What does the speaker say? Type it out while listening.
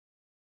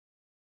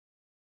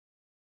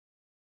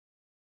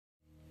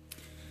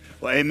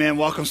Well, amen.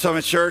 Welcome,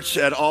 Summit Church,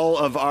 at all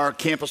of our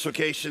campus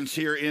locations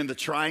here in the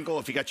Triangle.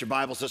 If you got your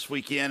Bibles this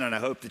weekend, and I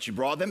hope that you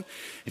brought them,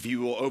 if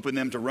you will open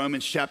them to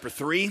Romans chapter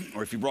 3,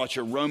 or if you brought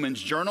your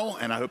Romans journal,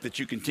 and I hope that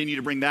you continue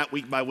to bring that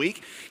week by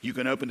week, you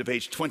can open to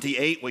page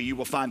 28, where you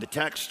will find the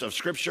text of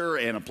Scripture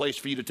and a place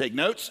for you to take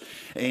notes.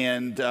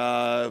 And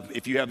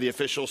if you have the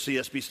official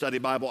CSB Study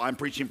Bible I'm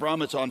preaching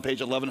from, it's on page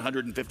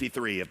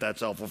 1153, if that's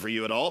helpful for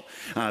you at all.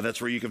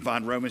 That's where you can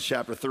find Romans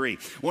chapter 3.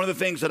 One of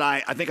the things that I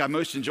think I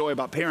most enjoy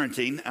about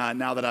parenting,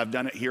 now that I've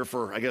done it here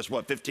for,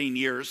 15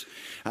 years,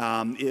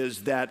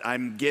 is that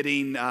I'm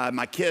getting,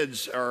 my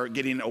kids are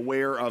getting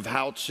aware of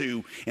how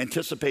to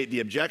anticipate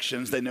the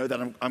objections they know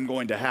that I'm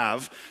going to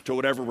have to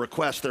whatever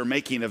request they're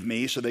making of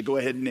me, so they go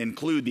ahead and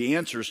include the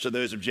answers to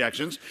those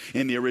objections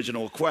in the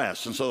original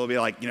request. And so they'll be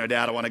like,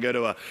 Dad, I want to go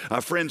to a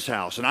friend's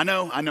house. And I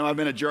know I've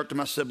been a jerk to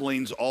my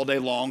siblings all day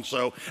long,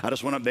 so I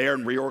just went up there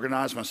and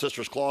reorganized my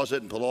sister's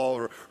closet and put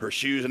all her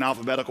shoes in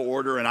alphabetical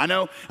order. And I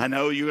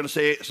know you're going to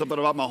say something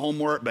about my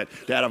homework, but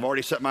Dad, I've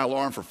already set my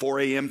alarm for 4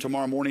 a.m.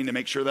 tomorrow morning to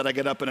make sure that I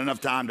get up in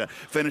enough time to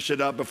finish it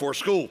up before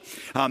school.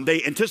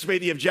 They anticipate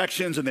the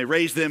objections and they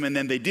raise them and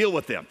then they deal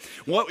with them.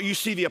 What you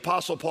see the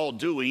Apostle Paul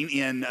doing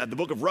in the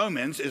book of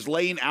Romans is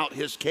laying out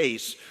his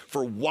case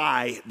for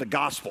why the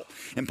gospel.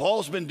 And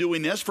Paul's been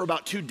doing this for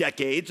about 2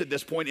 decades at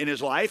this point in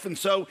his life, and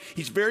so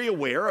he's very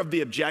aware of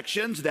the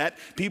objections that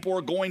people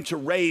are going to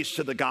raise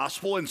to the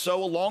gospel. And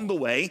so along the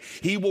way,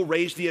 he will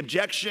raise the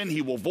objection,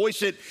 he will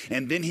voice it,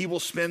 and then he will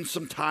spend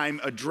some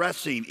time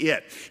addressing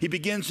it. He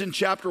begins in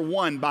chapter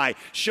 1 by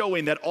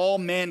showing that all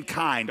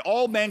mankind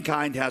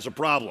has a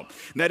problem.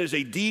 And that is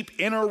a deep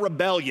inner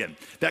rebellion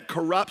that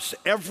corrupts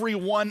every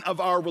one of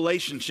our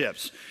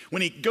relationships.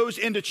 When he goes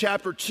into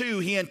chapter 2,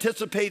 he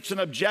anticipates an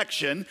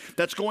objection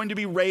that's going to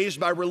be raised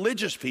by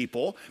religious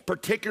people,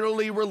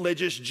 particularly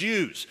religious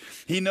Jews.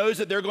 He knows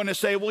that they're going to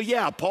say, well,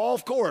 yeah, Paul,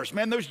 of course,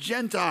 man, those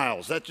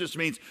Gentiles, that just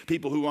means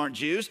people who aren't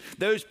Jews,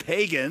 those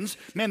pagans,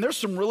 man, there's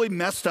some really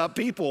messed up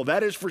people,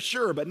 that is for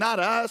sure, but not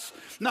us.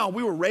 No,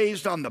 we were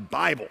raised on the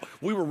Bible.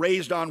 We were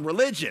raised on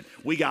religion.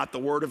 We got the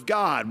Word of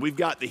God. We've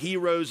got the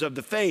heroes of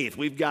the faith.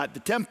 We've got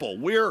the temple.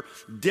 We're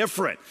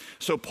different.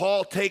 So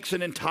Paul takes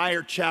an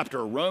entire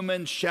chapter,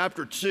 Romans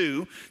chapter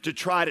 2, to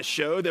try to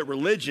show that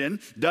religion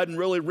doesn't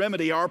really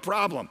remedy our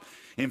problem.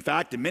 In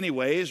fact, in many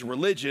ways,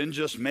 religion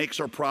just makes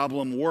our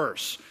problem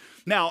worse.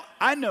 Now,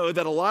 I know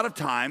that a lot of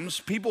times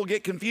people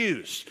get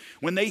confused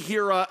when they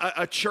hear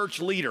a church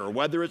leader,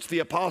 whether it's the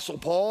Apostle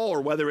Paul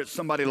or whether it's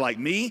somebody like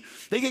me.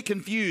 They get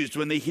confused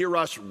when they hear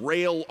us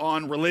rail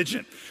on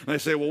religion. And they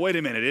say, well, wait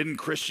a minute, isn't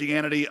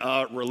Christianity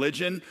a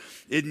religion?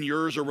 Isn't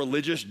yours a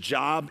religious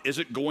job?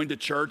 Isn't going to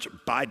church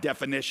by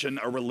definition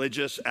a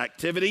religious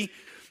activity?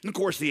 And of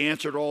course, the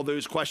answer to all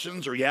those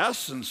questions are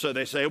yes. And so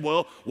they say,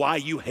 well, why are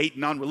you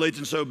hating on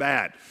religion so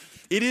bad?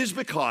 It is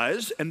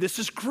because, and this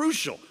is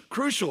crucial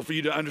for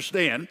you to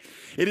understand,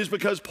 it is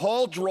because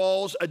Paul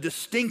draws a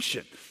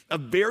distinction, a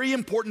very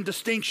important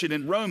distinction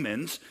in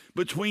Romans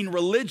between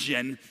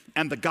religion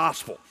and the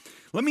gospel.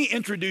 Let me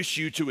introduce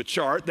you to a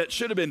chart that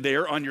should have been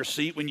there on your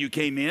seat when you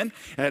came in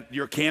at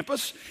your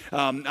campus.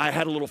 I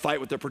had a little fight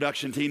with the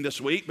production team this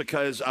week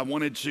because I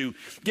wanted to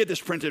get this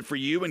printed for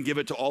you and give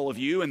it to all of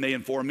you, and they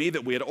informed me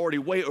that we had already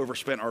way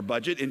overspent our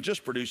budget in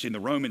just producing the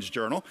Romans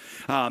journal.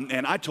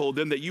 And I told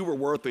them that you were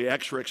worth the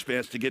extra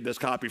expense to get this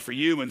copy for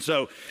you, and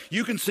so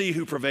you can see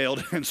who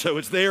prevailed, and so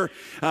it's there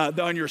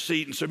on your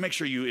seat, and so make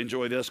sure you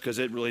enjoy this because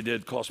it really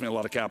did cost me a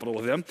lot of capital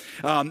with them.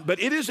 But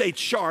it is a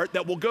chart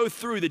that will go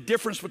through the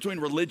difference between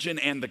religion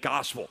and the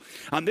gospel.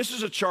 This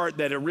is a chart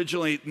that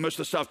originally, most of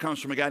the stuff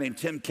comes from a guy named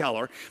Tim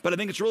Keller, but I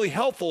think it's really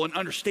helpful in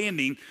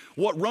understanding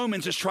what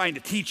Romans is trying to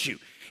teach you.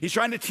 He's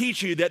trying to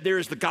teach you that there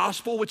is the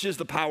gospel, which is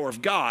the power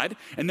of God,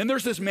 and then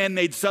there's this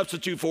man-made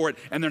substitute for it,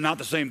 and they're not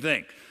the same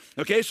thing.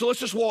 Okay, so let's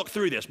just walk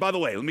through this. By the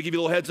way, let me give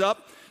you a little heads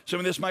up. Some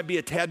of this might be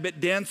a tad bit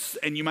dense,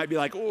 and you might be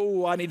like,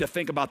 oh, I need to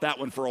think about that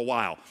one for a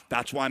while.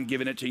 That's why I'm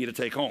giving it to you to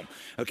take home.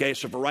 Okay,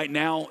 so for right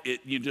now, I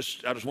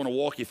just want to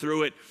walk you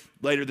through it.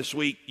 Later this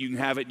week, you can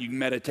have it, you can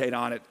meditate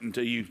on it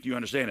until you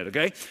understand it,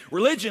 okay?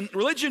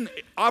 Religion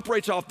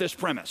operates off this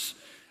premise.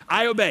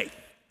 I obey,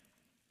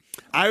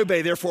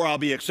 therefore I'll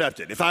be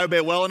accepted. If I obey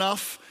well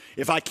enough,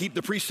 if I keep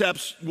the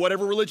precepts,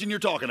 whatever religion you're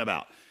talking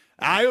about,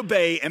 I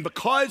obey, and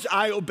because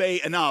I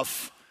obey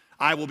enough,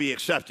 I will be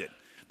accepted.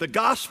 The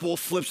gospel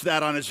flips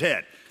that on its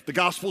head. The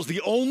gospel is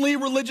the only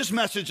religious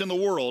message in the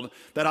world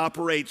that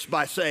operates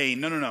by saying,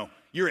 no,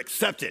 you're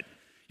accepted.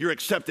 You're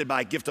accepted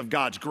by a gift of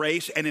God's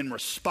grace, and in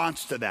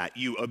response to that,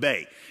 you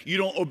obey. You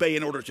don't obey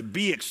in order to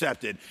be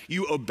accepted.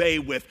 You obey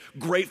with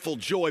grateful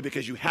joy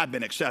because you have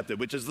been accepted,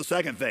 which is the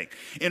second thing.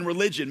 In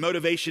religion,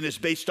 motivation is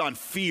based on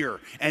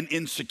fear and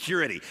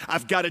insecurity.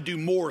 I've got to do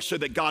more so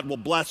that God will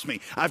bless me.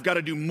 I've got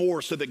to do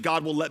more so that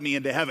God will let me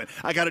into heaven.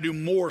 I got to do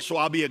more so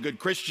I'll be a good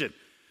Christian.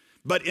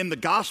 But in the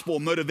gospel,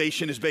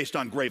 motivation is based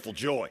on grateful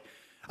joy.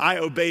 I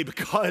obey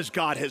because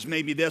God has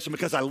made me this and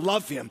because I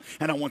love him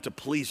and I want to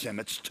please him.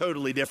 It's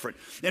totally different.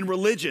 In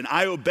religion,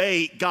 I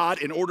obey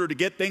God in order to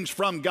get things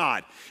from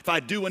God. If I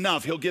do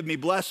enough, he'll give me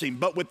blessing.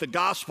 But with the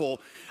gospel,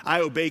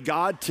 I obey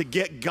God to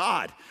get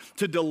God,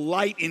 to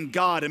delight in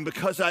God, and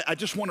because I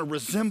just want to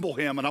resemble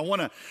him, and I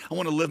want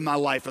to live my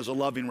life as a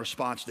loving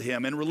response to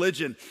him. In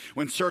religion,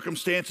 when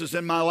circumstances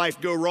in my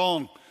life go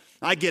wrong,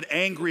 I get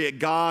angry at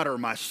God or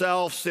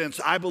myself, since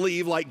I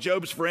believe, like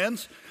Job's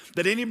friends,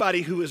 that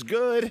anybody who is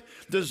good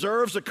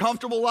deserves a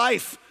comfortable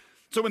life.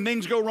 So when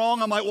things go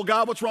wrong, I'm like, well,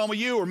 God, what's wrong with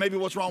you? Or maybe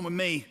what's wrong with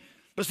me?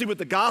 But see, with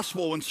the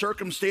gospel, when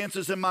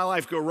circumstances in my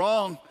life go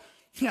wrong,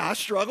 yeah, I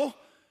struggle.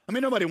 I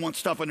mean, nobody wants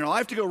stuff in their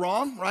life to go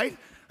wrong, right?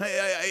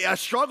 I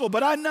struggle,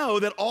 but I know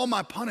that all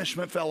my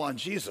punishment fell on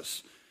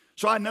Jesus.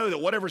 So I know that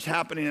whatever's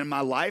happening in my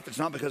life, it's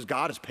not because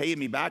God is paying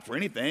me back for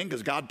anything,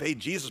 because God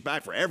paid Jesus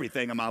back for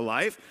everything in my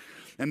life.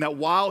 And that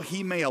while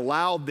he may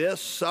allow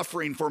this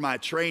suffering for my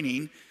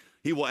training,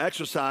 he will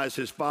exercise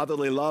his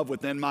fatherly love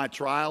within my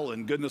trial,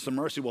 and goodness and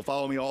mercy will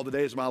follow me all the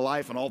days of my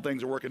life, and all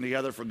things are working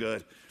together for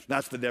good.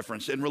 That's the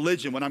difference. In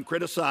religion, when I'm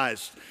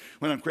criticized,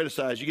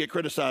 you get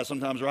criticized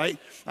sometimes, right?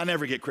 I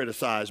never get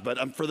criticized,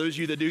 but for those of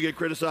you that do get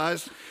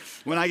criticized,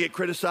 when I get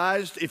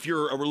criticized, if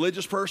you're a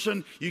religious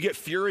person, you get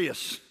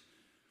furious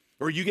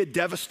or you get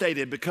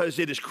devastated because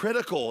it is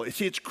critical.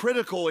 See, it's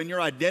critical in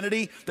your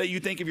identity that you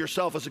think of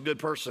yourself as a good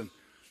person.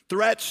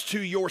 Threats to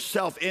your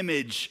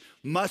self-image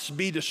must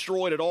be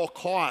destroyed at all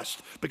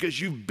costs because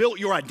you've built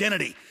your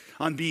identity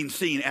on being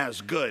seen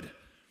as good.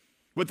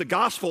 With the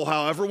gospel,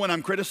 however, when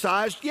I'm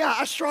criticized, yeah,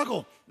 I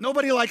struggle.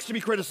 Nobody likes to be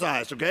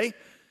criticized, okay?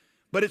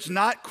 But it's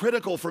not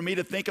critical for me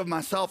to think of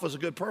myself as a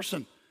good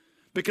person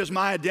because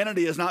my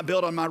identity is not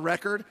built on my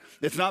record.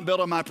 It's not built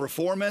on my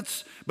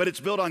performance, but it's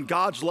built on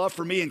God's love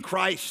for me in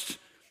Christ.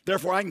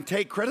 Therefore, I can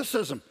take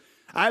criticism.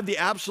 I have the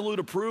absolute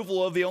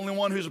approval of the only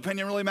one whose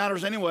opinion really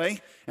matters anyway,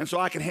 and so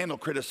I can handle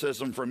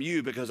criticism from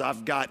you because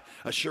I've got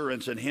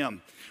assurance in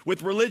him.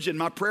 With religion,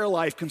 my prayer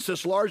life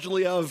consists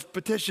largely of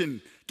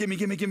petition. Give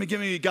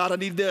me, God, I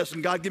need this,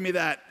 and God, give me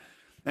that.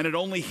 And it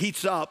only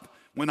heats up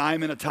when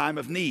I'm in a time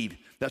of need.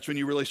 That's when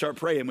you really start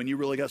praying, when you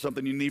really got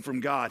something you need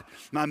from God.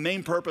 My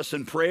main purpose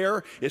in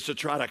prayer is to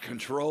try to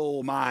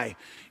control my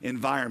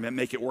environment,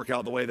 make it work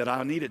out the way that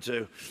I need it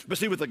to. But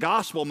see, with the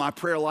gospel, my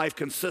prayer life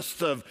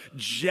consists of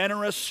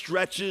generous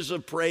stretches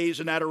of praise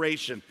and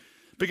adoration.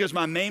 Because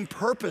my main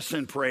purpose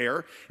in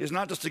prayer is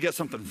not just to get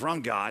something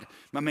from God.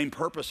 My main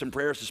purpose in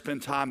prayer is to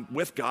spend time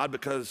with God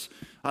because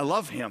I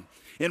love him.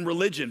 In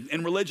religion,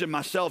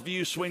 my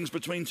self-view swings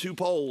between two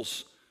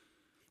poles.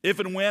 If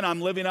and when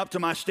I'm living up to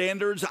my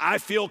standards, I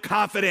feel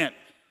confident.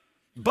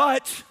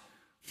 But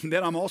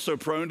then I'm also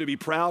prone to be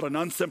proud and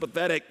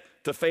unsympathetic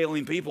to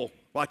failing people.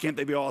 Why can't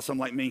they be awesome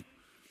like me?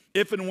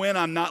 If and when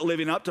I'm not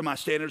living up to my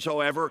standards,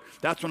 however,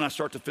 that's when I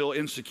start to feel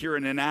insecure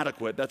and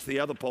inadequate. That's the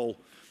other pole.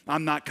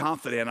 I'm not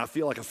confident. I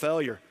feel like a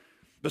failure.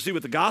 But see,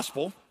 with the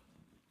gospel,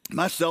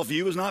 my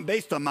self-view is not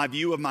based on my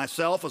view of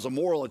myself as a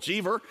moral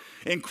achiever.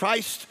 In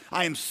Christ,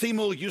 I am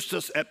simul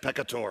justus et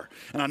peccator.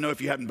 And I know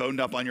if you haven't boned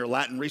up on your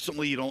Latin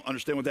recently, you don't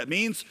understand what that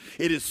means.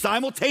 It is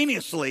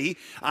simultaneously,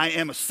 I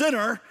am a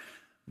sinner,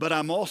 but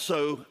I'm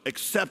also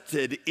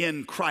accepted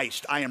in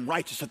Christ. I am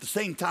righteous at the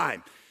same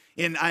time.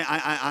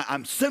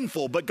 I'm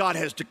sinful, but God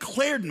has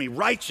declared me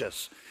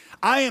righteous.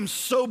 I am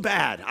so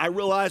bad. I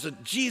realize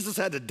that Jesus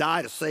had to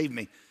die to save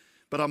me,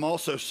 but I'm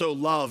also so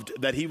loved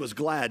that he was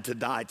glad to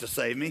die to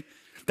save me.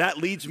 That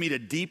leads me to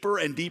deeper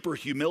and deeper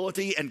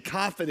humility and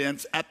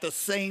confidence at the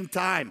same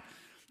time.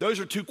 Those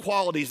are two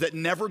qualities that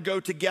never go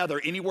together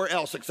anywhere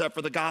else except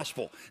for the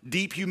gospel.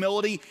 Deep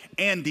humility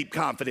and deep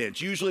confidence.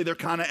 Usually they're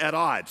kind of at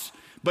odds.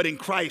 But in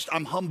Christ,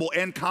 I'm humble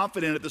and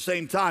confident at the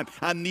same time.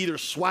 I'm neither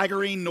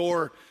swaggering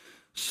nor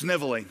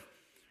sniveling.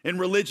 In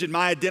religion,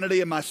 my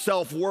identity and my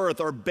self-worth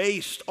are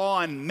based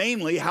on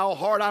mainly how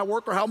hard I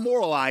work or how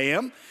moral I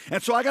am.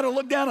 And so I got to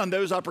look down on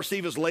those I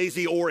perceive as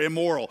lazy or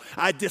immoral.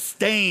 I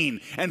disdain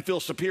and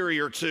feel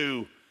superior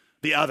to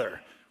the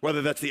other,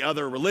 whether that's the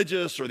other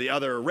religious or the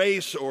other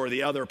race or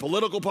the other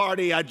political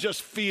party. I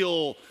just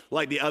feel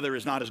like the other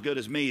is not as good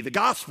as me. The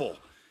gospel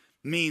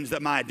means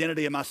that my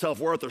identity and my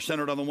self-worth are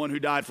centered on the one who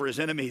died for his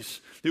enemies,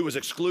 who was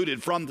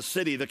excluded from the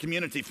city, the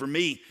community for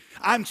me.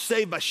 I'm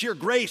saved by sheer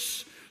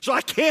grace. So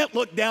I can't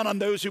look down on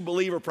those who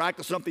believe or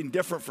practice something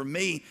different from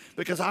me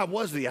because I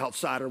was the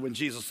outsider when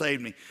Jesus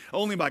saved me.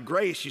 Only by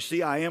grace, you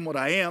see, I am what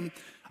I am.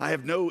 I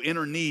have no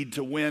inner need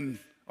to win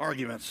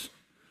arguments.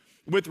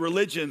 With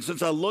religion,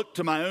 since I look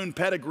to my own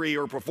pedigree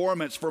or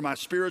performance for my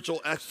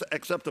spiritual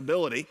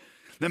acceptability,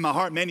 then my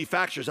heart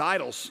manufactures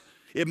idols.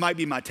 It might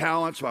be my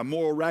talents, my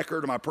moral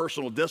record, or my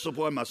personal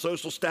discipline, my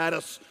social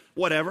status,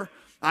 whatever.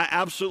 I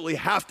absolutely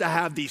have to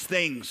have these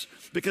things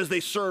because they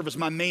serve as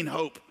my main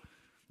hope.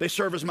 They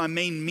serve as my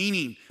main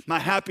meaning, my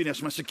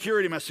happiness, my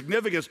security, my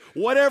significance.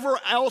 Whatever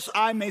else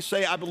I may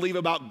say I believe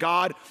about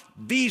God,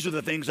 these are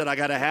the things that I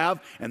got to have,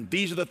 and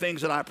these are the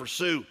things that I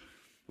pursue.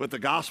 With the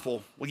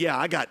gospel, well, yeah,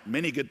 I got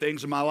many good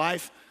things in my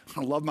life. I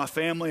love my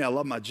family. I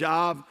love my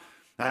job.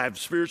 I have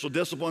spiritual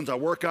disciplines I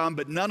work on,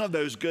 but none of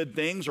those good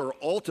things are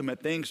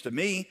ultimate things to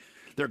me.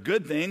 They're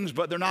good things,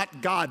 but they're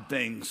not God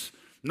things.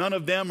 None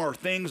of them are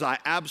things I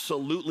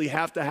absolutely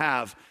have to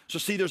have. So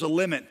see, there's a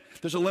limit.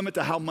 There's a limit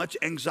to how much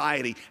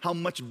anxiety, how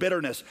much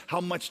bitterness,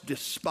 how much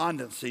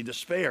despondency,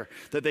 despair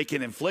that they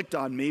can inflict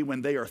on me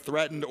when they are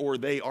threatened or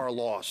they are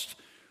lost.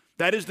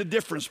 That is the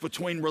difference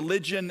between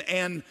religion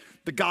and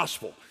the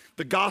gospel.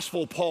 The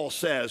gospel, Paul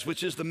says,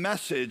 which is the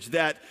message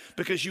that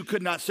because you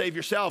could not save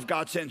yourself,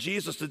 God sent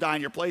Jesus to die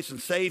in your place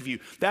and save you.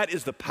 That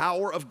is the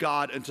power of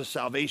God unto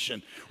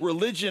salvation.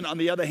 Religion, on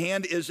the other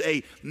hand, is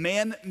a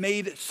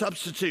man-made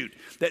substitute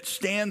that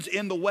stands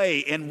in the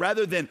way, and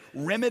rather than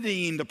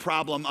remedying the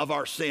problem of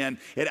our sin,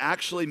 it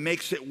actually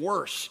makes it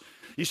worse.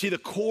 You see, the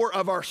core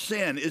of our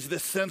sin is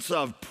this sense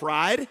of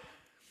pride,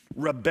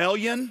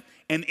 rebellion,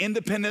 and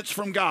independence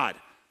from God.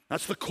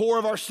 That's the core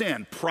of our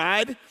sin.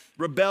 Pride,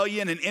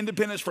 rebellion, and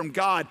independence from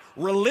God.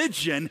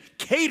 Religion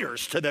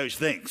caters to those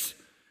things.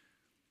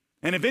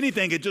 And if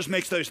anything, it just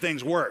makes those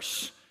things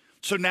worse.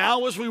 So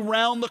now as we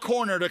round the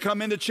corner to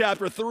come into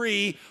chapter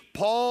 3,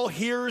 Paul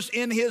hears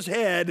in his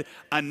head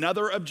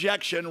another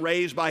objection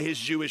raised by his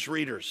Jewish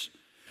readers.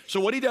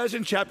 So what he does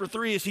in chapter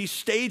 3 is he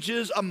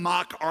stages a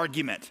mock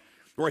argument,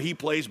 where he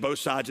plays both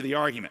sides of the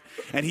argument.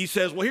 And he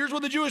says, well, here's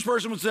what the Jewish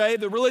person would say,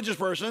 the religious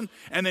person,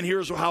 and then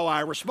here's how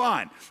I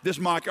respond. This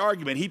mock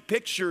argument, he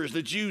pictures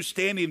the Jews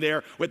standing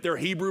there with their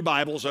Hebrew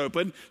Bibles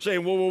open,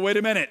 saying, well, wait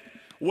a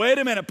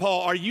minute,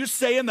 Paul, are you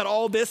saying that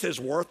all this is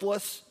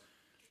worthless?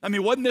 I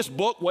mean,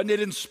 wasn't it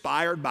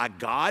inspired by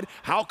God?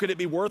 How could it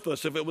be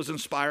worthless if it was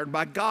inspired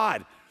by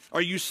God?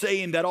 Are you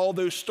saying that all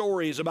those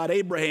stories about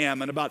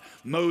Abraham and about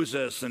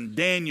Moses and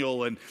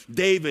Daniel and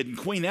David and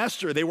Queen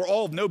Esther, they were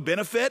all of no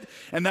benefit,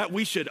 and that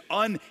we should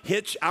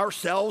unhitch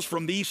ourselves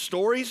from these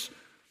stories?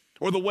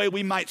 Or the way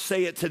we might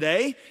say it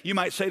today, you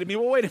might say to me,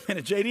 well, wait a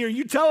minute, JD, are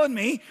you telling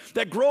me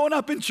that growing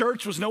up in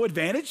church was no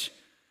advantage?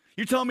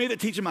 You're telling me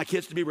that teaching my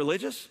kids to be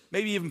religious,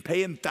 maybe even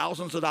paying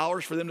thousands of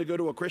dollars for them to go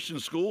to a Christian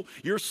school,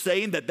 you're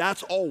saying that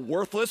that's all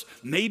worthless,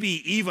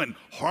 maybe even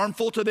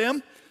harmful to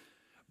them?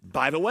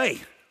 By the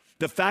way,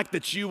 the fact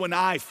that you and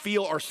I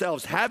feel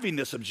ourselves having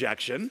this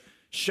objection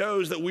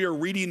shows that we are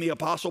reading the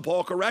Apostle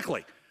Paul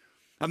correctly.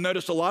 I've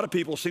noticed a lot of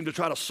people seem to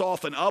try to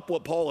soften up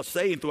what Paul is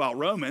saying throughout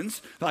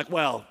Romans. Like,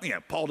 well,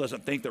 Paul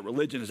doesn't think that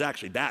religion is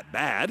actually that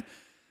bad.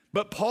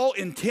 But Paul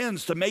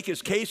intends to make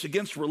his case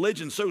against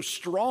religion so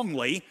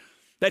strongly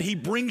that he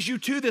brings you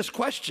to this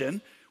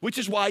question, which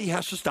is why he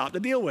has to stop to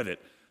deal with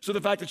it. So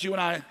the fact that you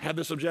and I have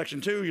this objection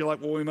too, you're like,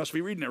 well, we must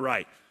be reading it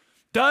right.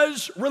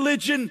 Does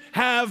religion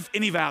have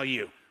any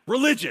value?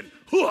 Religion,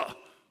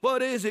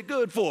 what is it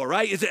good for,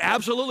 right? Is it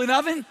absolutely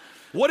nothing?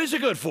 What is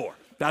it good for?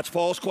 That's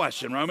Paul's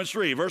question, Romans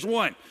 3, verse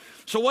 1.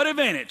 So what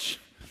advantage?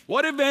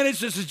 What advantage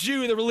does the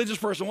Jew, the religious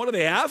person, what do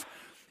they have?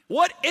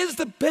 What is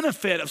the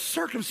benefit of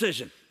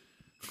circumcision?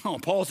 Oh,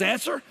 Paul's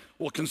answer?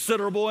 Well,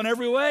 considerable in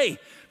every way.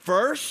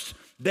 First,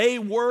 they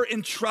were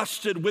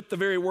entrusted with the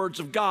very words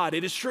of God.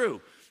 It is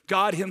true.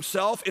 God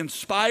himself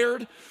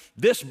inspired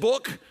this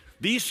book,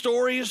 these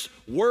stories,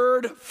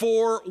 word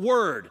for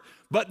word.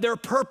 But their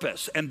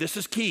purpose, and this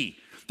is key,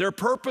 their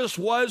purpose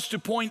was to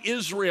point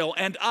Israel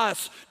and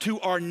us to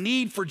our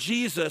need for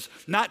Jesus,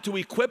 not to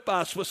equip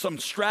us with some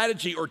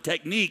strategy or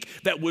technique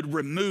that would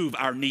remove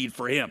our need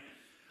for him.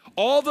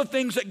 All the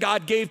things that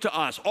God gave to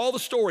us, all the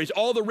stories,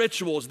 all the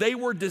rituals, they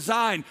were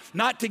designed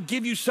not to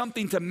give you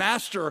something to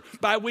master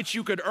by which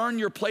you could earn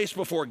your place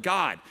before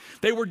God.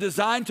 They were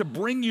designed to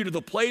bring you to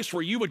the place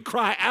where you would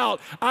cry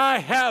out, I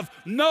have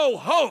no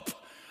hope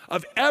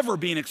of ever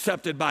being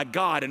accepted by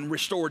God and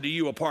restored to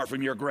you apart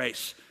from your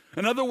grace.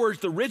 In other words,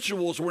 the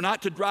rituals were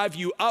not to drive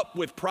you up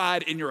with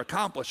pride in your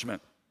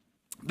accomplishment.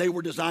 They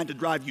were designed to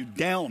drive you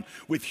down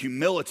with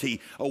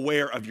humility,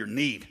 aware of your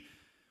need.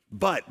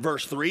 But,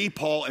 verse 3,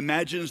 Paul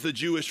imagines the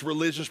Jewish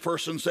religious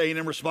person saying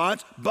in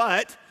response,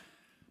 but,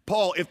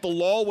 Paul, if the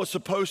law was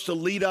supposed to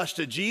lead us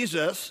to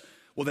Jesus,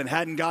 well then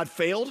hadn't God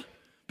failed?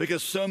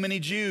 Because so many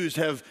Jews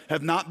have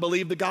not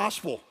believed the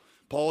gospel.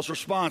 Paul's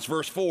response,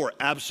 verse 4,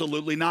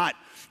 absolutely not.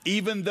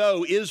 Even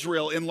though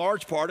Israel in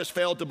large part has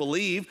failed to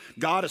believe,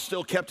 God has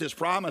still kept his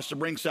promise to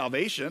bring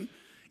salvation.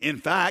 In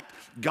fact,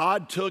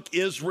 God took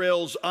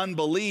Israel's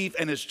unbelief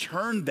and has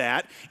turned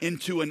that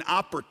into an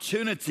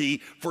opportunity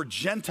for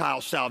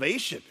Gentile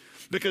salvation.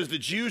 Because the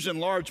Jews in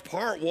large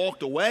part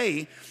walked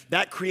away,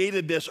 that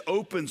created this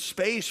open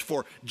space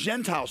for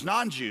Gentiles,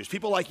 non-Jews,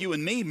 people like you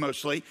and me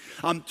mostly,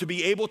 to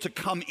be able to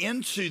come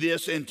into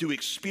this and to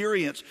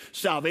experience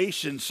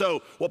salvation.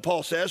 So what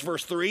Paul says,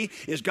 verse 3,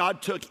 is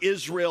God took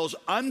Israel's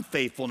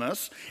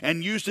unfaithfulness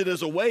and used it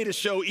as a way to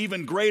show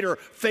even greater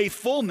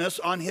faithfulness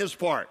on his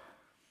part.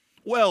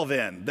 Well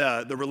then,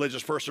 the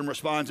religious person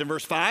responds in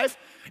verse 5,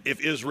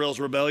 if Israel's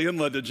rebellion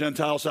led to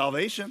Gentile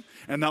salvation,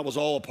 and that was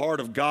all a part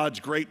of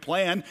God's great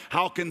plan,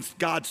 how can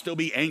God still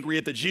be angry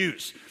at the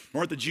Jews?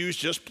 Weren't the Jews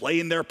just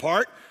playing their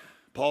part?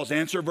 Paul's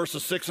answer,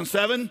 verses 6 and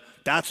 7,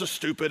 that's a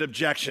stupid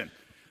objection.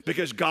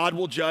 because God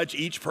will judge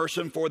each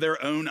person for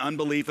their own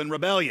unbelief and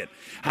rebellion.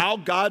 How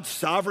God's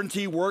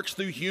sovereignty works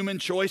through human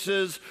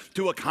choices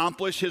to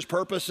accomplish his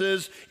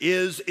purposes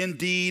is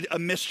indeed a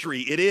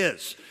mystery. It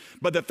is.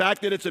 But the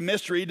fact that it's a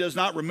mystery does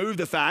not remove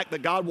the fact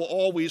that God will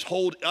always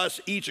hold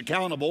us each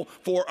accountable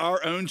for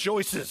our own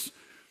choices.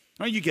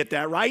 Well, you get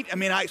that, right? I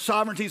mean,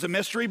 sovereignty is a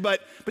mystery,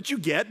 but you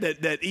get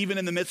that even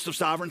in the midst of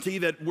sovereignty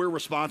that we're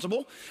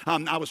responsible.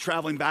 I was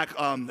traveling back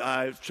on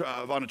a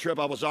trip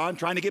I was on,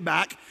 trying to get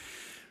back.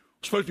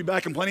 Supposed to be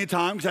back in plenty of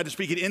time because I had to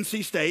speak at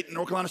NC State,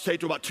 North Carolina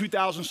State, to about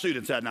 2,000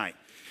 students that night.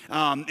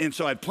 And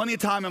so I had plenty of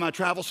time in my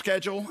travel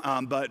schedule,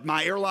 but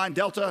my airline,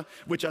 Delta,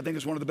 which I think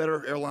is one of the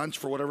better airlines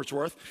for whatever it's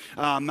worth,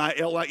 my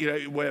airline,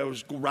 I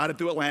was riding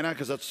through Atlanta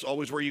because that's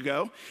always where you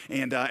go,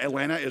 and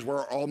Atlanta is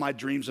where all my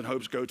dreams and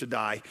hopes go to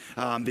die,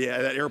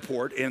 that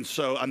airport. And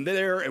so I'm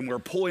there, and we're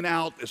pulling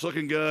out. It's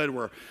looking good.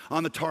 We're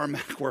on the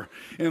tarmac. We're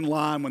in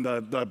line when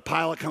the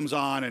pilot comes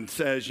on and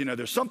says,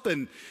 there's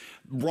something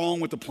wrong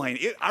with the plane.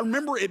 I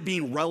remember it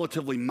being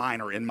relatively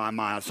minor in my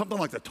mind, something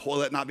like the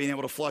toilet not being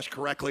able to flush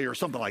correctly or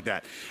something like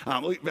that. I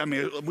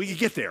mean, we could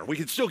get there. We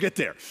could still get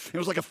there. It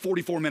was like a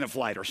 44-minute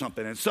flight or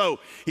something. And so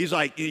he's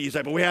like,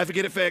 but we have to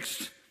get it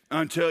fixed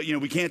until,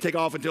 we can't take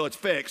off until it's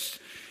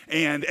fixed.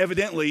 And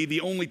evidently,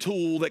 the only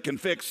tool that can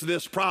fix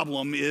this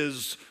problem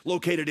is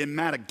located in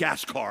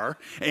Madagascar,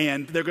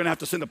 and they're going to have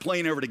to send a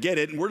plane over to get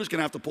it, and we're just going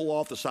to have to pull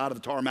off the side of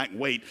the tarmac and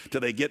wait till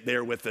they get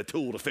there with the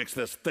tool to fix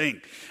this thing.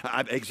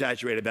 I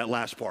exaggerated that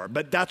last part,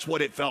 but that's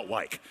what it felt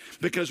like,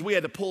 because we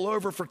had to pull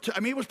over for,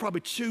 it was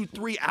probably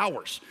 2-3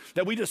 hours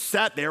that we just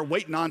sat there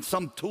waiting on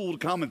some tool to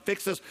come and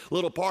fix this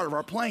little part of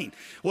our plane.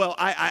 Well,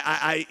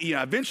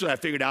 eventually I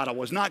figured out I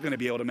was not going to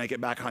be able to make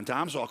it back on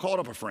time, so I called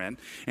up a friend,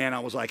 and I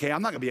was like, hey,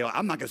 I'm not going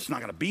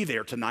to be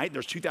there tonight.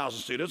 There's 2,000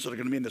 students that are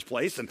going to be in this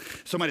place, and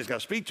somebody's got to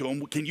speak to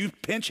them. Can you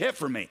pinch hit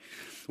for me?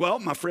 Well,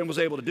 my friend was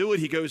able to do it.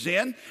 He goes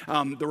in.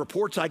 The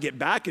reports I get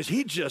back is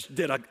he just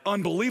did an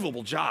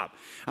unbelievable job.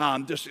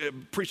 Just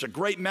preached a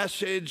great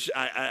message.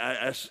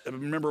 I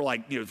remember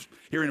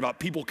hearing about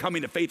people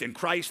coming to faith in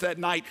Christ that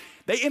night.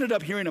 They ended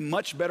up hearing a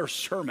much better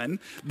sermon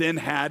than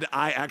had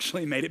I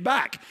actually made it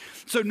back.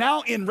 So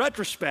now in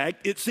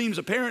retrospect, it seems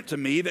apparent to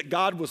me that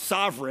God was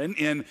sovereign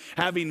in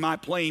having my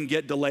plane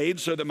get delayed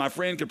so that my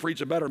friend could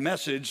preach a better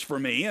message for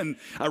me. And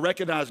I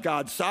recognize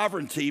God's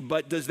sovereignty,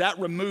 but does that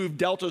remove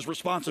Delta's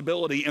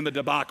responsibility in the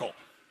debacle?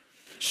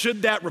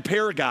 Should that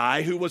repair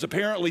guy, who was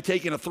apparently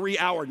taking a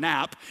 3-hour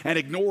nap and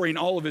ignoring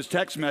all of his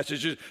text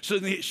messages,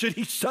 should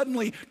he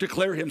suddenly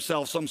declare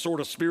himself some sort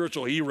of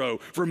spiritual hero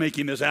for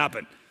making this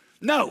happen?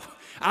 No,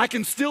 I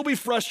can still be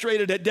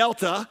frustrated at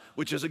Delta,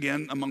 which is,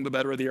 again, among the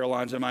better of the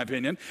airlines, in my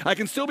opinion. I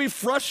can still be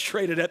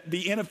frustrated at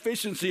the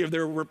inefficiency of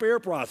their repair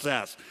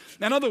process.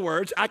 In other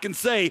words, I can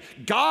say,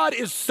 God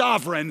is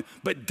sovereign,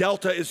 but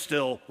Delta is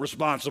still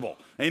responsible.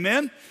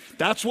 Amen?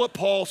 That's what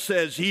Paul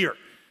says here.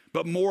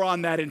 But more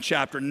on that in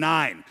chapter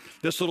 9.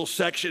 This little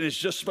section is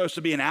just supposed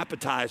to be an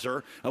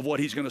appetizer of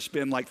what he's going to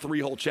spend like 3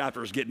 whole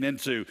chapters getting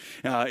into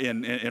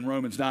in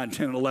Romans 9,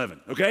 10, and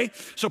 11. Okay?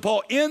 So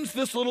Paul ends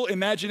this little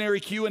imaginary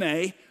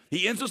Q&A.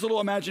 He ends this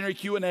little imaginary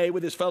Q&A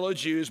with his fellow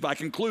Jews by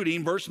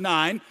concluding, verse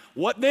 9,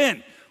 what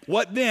then?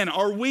 What then?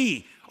 Are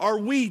we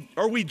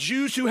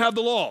Jews who have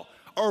the law?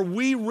 Are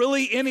we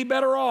really any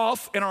better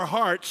off in our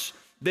hearts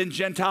than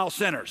Gentile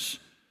sinners?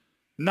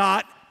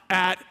 Not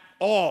at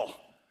all.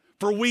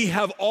 For we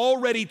have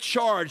already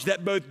charged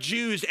that both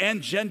Jews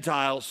and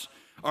Gentiles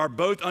are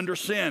both under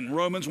sin.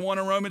 Romans 1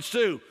 and Romans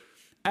 2.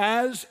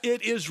 As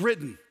it is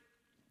written.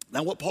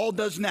 Now what Paul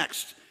does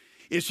next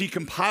is he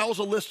compiles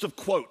a list of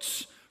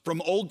quotes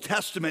from Old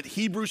Testament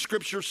Hebrew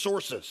scripture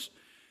sources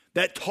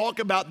that talk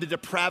about the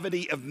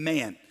depravity of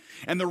man.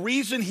 And the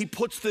reason he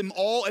puts them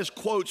all as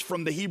quotes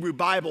from the Hebrew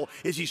Bible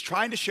is he's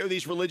trying to show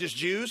these religious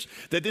Jews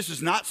that this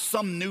is not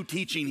some new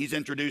teaching he's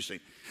introducing.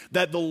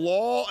 That the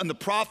law and the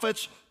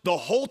prophets the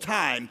whole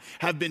time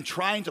have been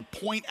trying to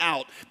point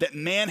out that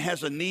man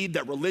has a need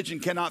that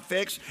religion cannot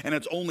fix, and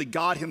it's only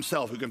God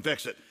himself who can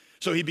fix it.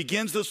 So he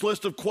begins this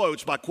list of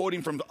quotes by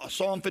quoting from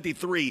Psalm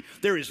 53,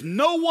 there is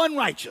no one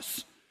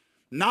righteous,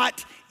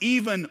 not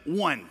even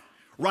one.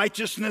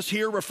 Righteousness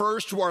here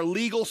refers to our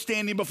legal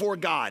standing before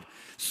God.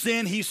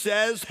 Sin, he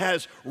says,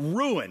 has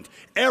ruined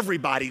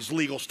everybody's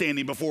legal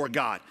standing before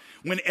God.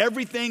 When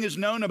everything is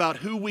known about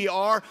who we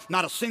are,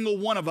 not a single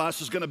one of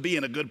us is going to be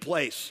in a good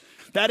place.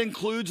 That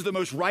includes the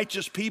most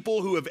righteous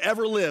people who have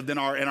ever lived in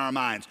our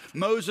minds.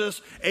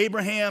 Moses,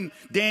 Abraham,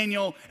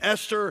 Daniel,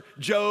 Esther,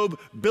 Job,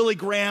 Billy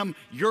Graham,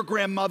 your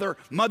grandmother,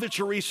 Mother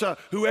Teresa,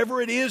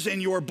 whoever it is in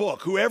your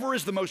book, whoever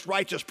is the most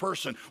righteous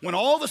person, when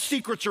all the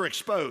secrets are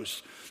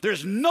exposed,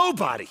 there's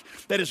nobody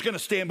that is going to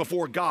stand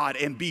before God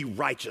and be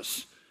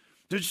righteous.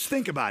 Just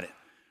think about it,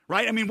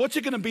 right? I mean, what's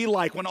it going to be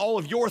like when all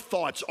of your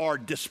thoughts are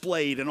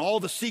displayed and all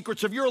the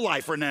secrets of your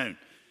life are known?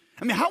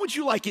 I mean, how would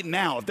you like it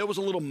now if there was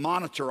a little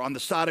monitor on the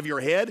side of your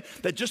head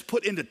that just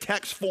put into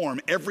text form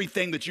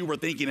everything that you were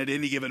thinking at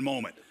any given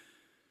moment?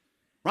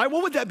 Right?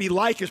 What would that be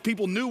like if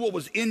people knew what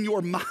was in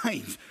your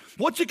mind?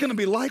 What's it going to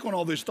be like when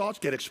all those thoughts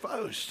get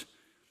exposed?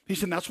 He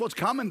said, that's what's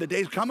coming. The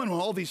day's coming when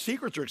all these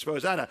secrets are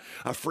exposed. I had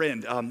a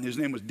friend, his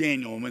name was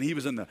Daniel, and when he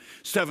was in the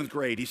 7th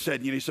grade, he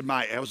said,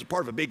 I was a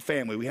part of a big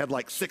family. We had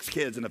like 6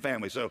 kids in the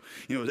family. So,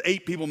 it was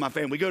 8 people in my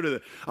family. We go to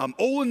the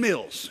Olin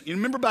Mills. You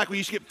remember back when you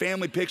used to get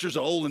family pictures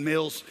of Olin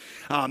Mills?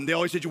 They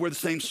always said you wear the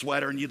same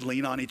sweater and you'd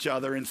lean on each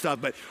other and stuff.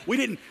 But we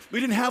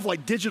didn't have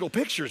like digital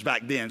pictures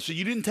back then. So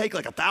you didn't take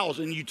like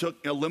 1,000. You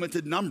took a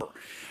limited number.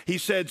 He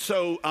said,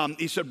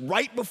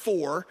 right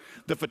before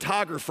the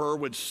photographer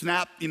would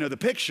snap, the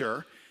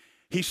picture,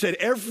 he said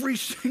every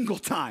single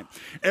time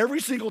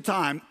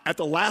at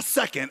the last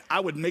second, I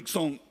would make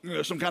some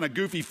kind of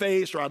goofy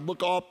face, or I'd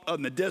look off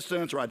in the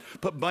distance, or I'd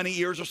put bunny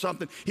ears or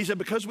something. He said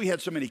because we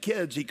had so many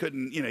kids, he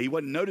couldn't, he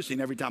wasn't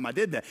noticing every time I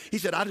did that. He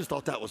said, I just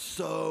thought that was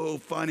so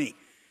funny.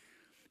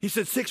 He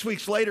said 6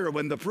 weeks later,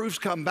 when the proofs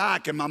come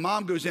back and my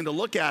mom goes in to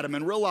look at them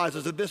and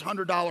realizes that this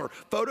 $100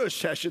 photo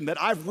session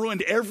that I've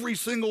ruined every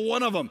single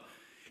one of them.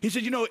 He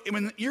said,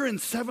 when you're in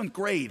 7th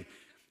grade,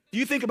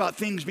 you think about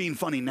things being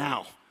funny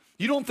now.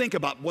 You don't think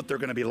about what they're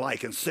going to be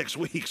like in 6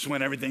 weeks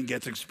when everything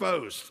gets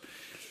exposed.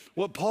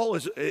 What Paul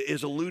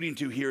is alluding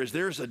to here is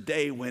there's a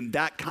day when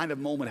that kind of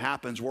moment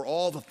happens where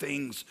all the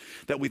things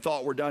that we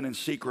thought were done in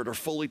secret are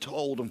fully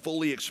told and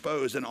fully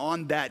exposed. And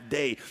on that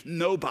day,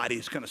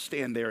 nobody's going to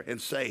stand there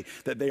and say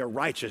that they are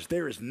righteous.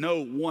 There is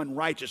no one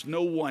righteous,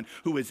 no one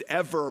who has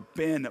ever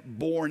been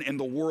born in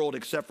the world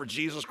except for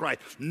Jesus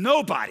Christ.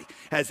 Nobody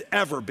has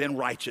ever been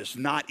righteous,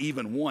 not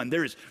even one.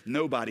 There is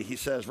nobody, he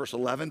says, verse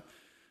 11,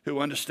 who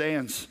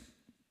understands.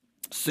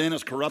 Sin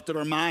has corrupted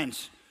our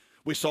minds.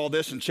 We saw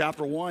this in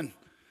chapter 1.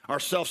 Our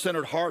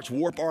self-centered hearts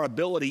warp our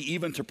ability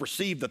even to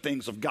perceive the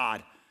things of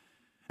God.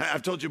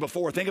 I've told you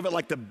before, think of it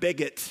like the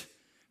bigot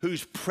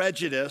whose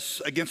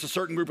prejudice against a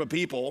certain group of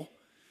people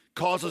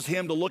causes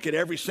him to look at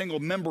every single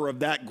member of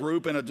that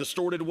group in a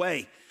distorted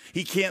way.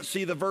 He can't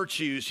see the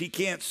virtues. He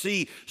can't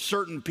see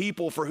certain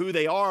people for who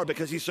they are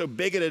because he's so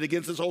bigoted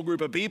against this whole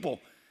group of people.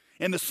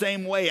 In the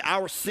same way,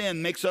 our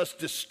sin makes us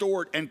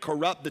distort and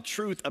corrupt the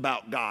truth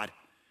about God.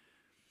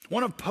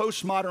 One of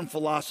postmodern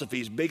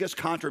philosophy's biggest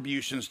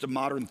contributions to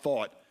modern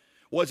thought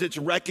was its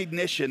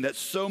recognition that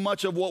so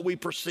much of what we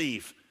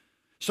perceive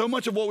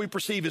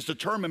is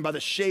determined by the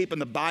shape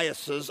and the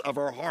biases of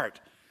our heart.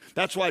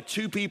 That's why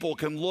 2 people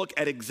can look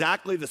at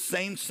exactly the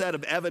same set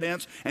of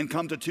evidence and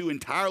come to 2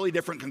 entirely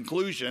different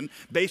conclusions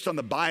based on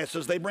the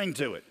biases they bring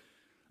to it.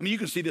 I mean, you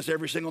can see this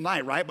every single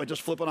night, right? By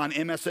just flipping on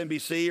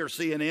MSNBC or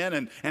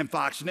CNN and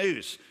Fox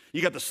News.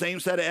 You got the same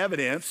set of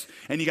evidence,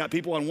 and you got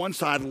people on one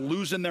side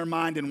losing their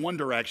mind in one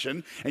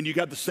direction, and you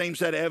got the same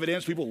set of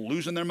evidence, people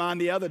losing their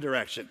mind the other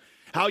direction.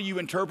 How you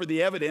interpret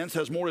the evidence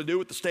has more to do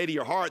with the state of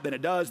your heart than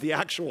it does the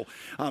actual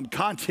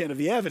content of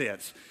the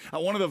evidence.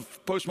 One of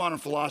the postmodern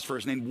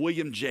philosophers named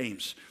William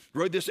James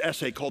wrote this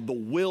essay called The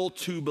Will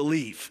to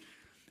Believe.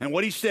 And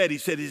what he said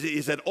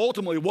is that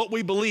ultimately what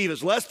we believe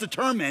is less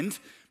determined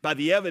by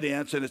the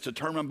evidence, and it's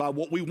determined by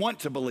what we want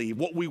to believe.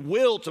 What we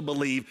will to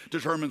believe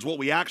determines what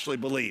we actually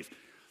believe.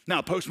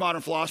 Now,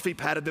 postmodern philosophy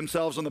patted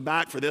themselves on the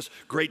back for this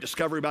great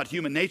discovery about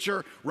human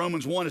nature.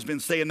 Romans 1 has been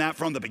saying that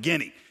from the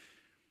beginning,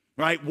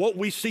 right? What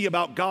we see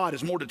about God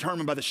is more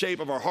determined by the shape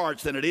of our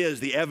hearts than it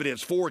is the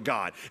evidence for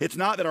God. It's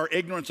not that our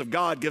ignorance of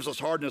God gives us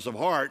hardness of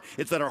heart.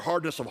 It's that our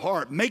hardness of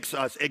heart makes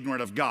us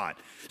ignorant of God.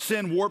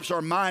 Sin warps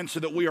our minds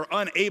so that we are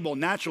unable,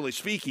 naturally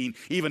speaking,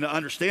 even to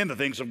understand the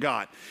things of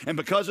God. And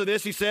because of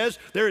this, he says,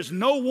 there is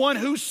no one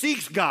who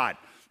seeks God.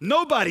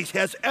 Nobody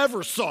has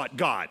ever sought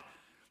God.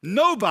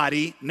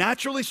 Nobody,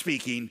 naturally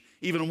speaking,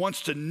 even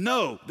wants to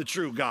know the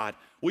true God.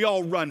 We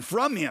all run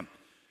from him.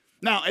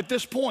 Now, at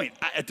this point,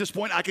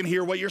 I can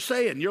hear what you're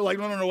saying. You're like,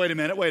 no, wait a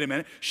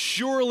minute.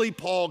 Surely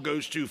Paul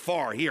goes too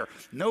far here.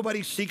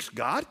 Nobody seeks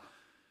God?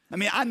 I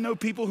mean, I know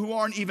people who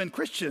aren't even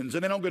Christians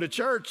and they don't go to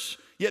church,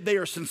 yet they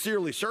are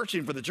sincerely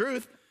searching for the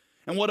truth.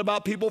 And what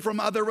about people from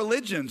other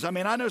religions? I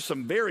mean, I know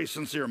some very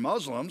sincere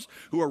Muslims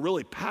who are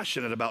really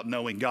passionate about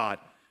knowing God.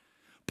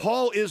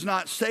 Paul is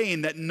not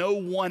saying that no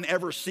one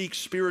ever seeks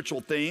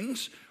spiritual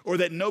things or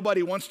that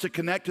nobody wants to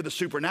connect to the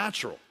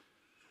supernatural.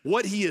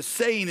 What he is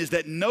saying is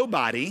that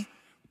nobody,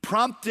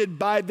 prompted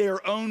by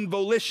their own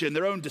volition,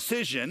 their own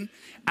decision,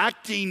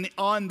 acting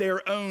on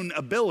their own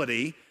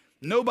ability,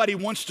 nobody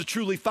wants to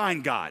truly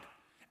find God,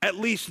 at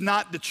least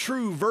not the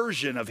true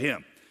version of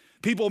him.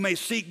 People may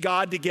seek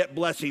God to get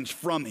blessings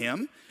from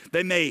him.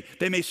 They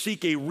may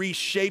seek a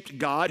reshaped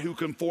God who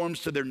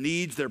conforms to their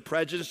needs, their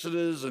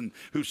prejudices, and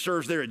who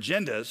serves their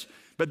agendas,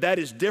 but that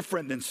is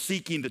different than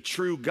seeking the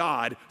true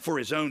God for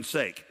his own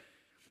sake.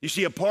 You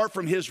see, apart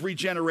from his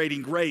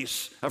regenerating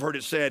grace, I've heard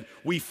it said,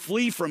 we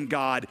flee from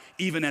God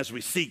even as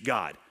we seek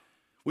God.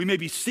 We may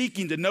be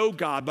seeking to know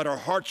God, but our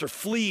hearts are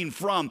fleeing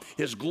from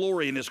his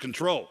glory and his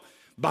control.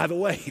 By the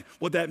way,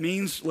 what that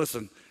means,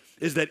 listen,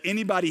 is that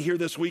anybody here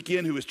this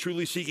weekend who is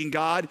truly seeking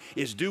God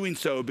is doing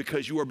so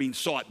because you are being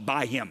sought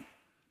by him.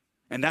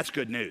 And that's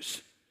good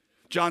news.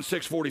 John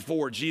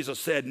 6:44, Jesus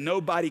said,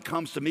 nobody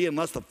comes to me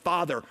unless the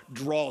Father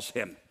draws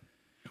him.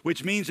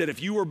 which means that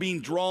if you are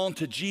being drawn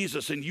to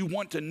Jesus and you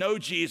want to know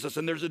Jesus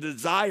and there's a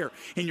desire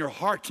in your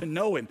heart to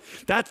know him,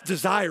 that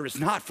desire is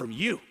not from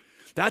you.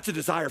 That's a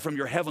desire from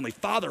your heavenly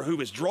Father who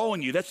is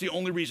drawing you. That's the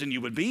only reason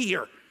you would be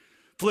here.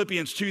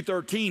 Philippians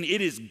 2:13,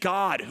 it is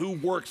God who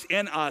works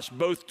in us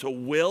both to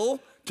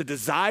will, to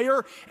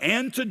desire,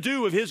 and to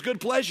do of his good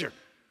pleasure.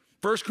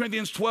 1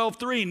 Corinthians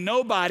 12:3,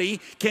 nobody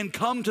can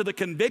come to the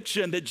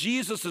conviction that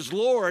Jesus is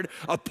Lord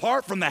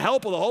apart from the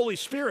help of the Holy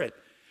Spirit.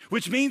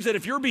 Which means that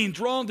if you're being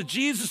drawn to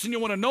Jesus and you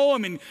want to know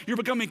him and you're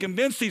becoming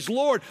convinced he's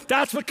Lord,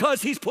 that's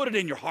because he's put it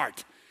in your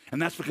heart.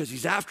 And that's because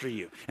he's after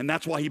you. And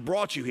that's why he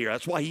brought you here.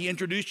 That's why he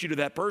introduced you to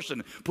that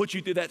person, put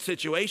you through that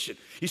situation.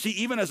 You see,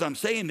 even as I'm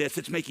saying this,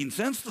 it's making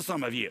sense to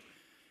some of you.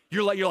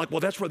 You're like, well,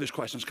 that's where these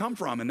questions come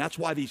from. And that's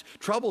why these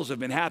troubles have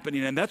been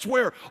happening. And that's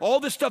where all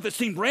this stuff that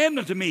seemed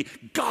random to me,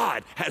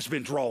 God has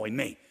been drawing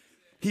me.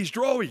 He's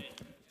drawing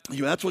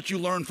you. That's what you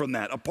learn from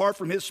that. Apart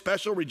from his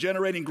special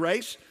regenerating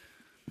grace,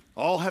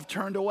 all have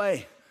turned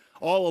away.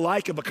 All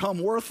alike have become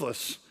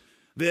worthless.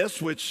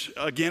 This, which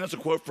again is a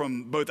quote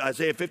from both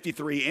Isaiah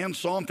 53 and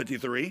Psalm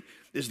 53,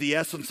 is the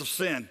essence of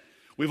sin.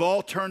 We've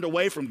all turned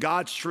away from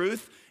God's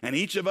truth, and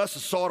each of us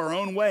has sought our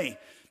own way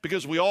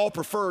because we all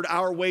preferred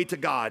our way to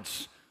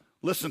God's.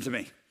 Listen to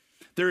me.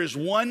 There is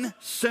one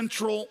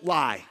central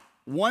lie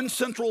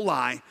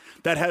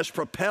that has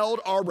propelled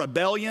our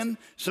rebellion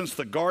since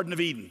the Garden of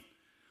Eden.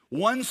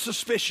 One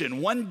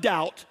suspicion, one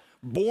doubt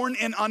born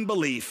in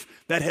unbelief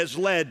that has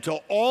led to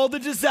all the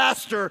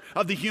disaster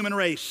of the human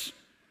race.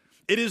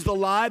 It is the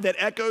lie that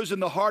echoes in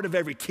the heart of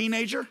every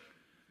teenager,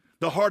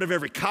 the heart of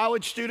every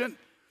college student,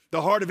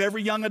 the heart of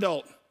every young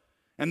adult.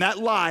 And that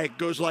lie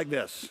goes like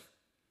this.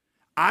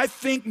 I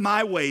think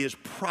my way is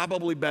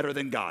probably better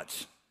than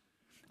God's.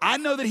 I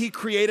know that he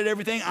created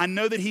everything. I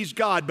know that he's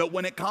God. But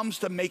when it comes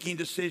to making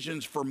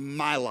decisions for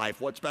my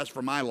life, what's best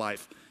for my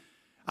life,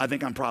 I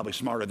think I'm probably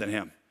smarter than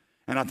him.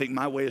 And I think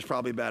my way is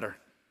probably better.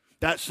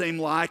 That same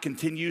lie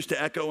continues to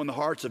echo in the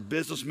hearts of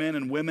businessmen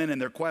and women in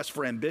their quest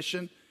for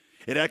ambition.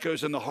 It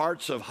echoes in the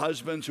hearts of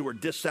husbands who are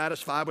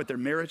dissatisfied with their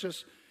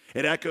marriages.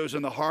 It echoes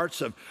in the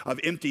hearts of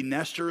empty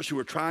nesters who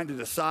are trying to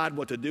decide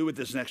what to do with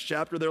this next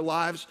chapter of their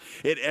lives.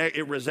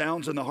 It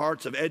resounds in the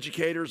hearts of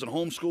educators and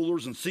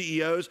homeschoolers and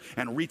CEOs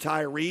and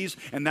retirees.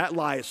 And that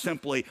lie is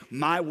simply,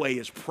 my way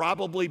is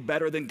probably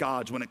better than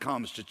God's when it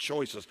comes to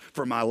choices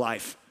for my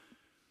life.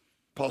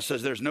 Paul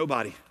says there's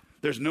nobody.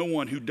 There's no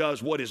one who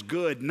does what is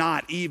good,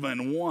 not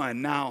even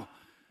one. Now,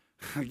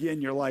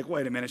 again, you're like,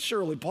 wait a minute,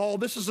 surely, Paul,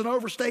 this is an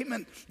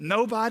overstatement.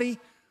 Nobody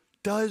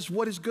does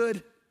what is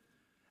good.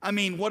 I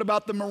mean, what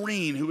about the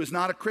Marine who is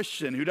not a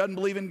Christian, who doesn't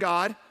believe in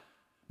God,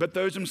 but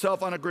throws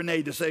himself on a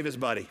grenade to save his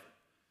buddy?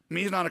 I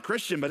mean, he's not a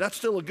Christian, but that's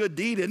still a good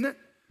deed, isn't it?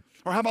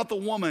 Or how about the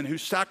woman who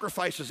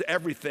sacrifices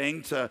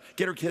everything to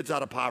get her kids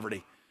out of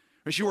poverty?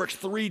 Or she works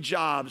 3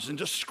 jobs and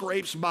just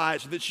scrapes by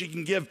so that she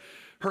can give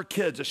her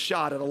kids a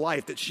shot at a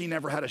life that she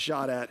never had a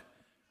shot at.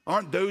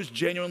 Aren't those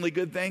genuinely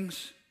good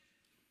things?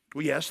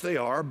 Well, yes, they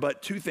are,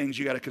 but 2 things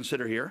you got to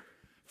consider here.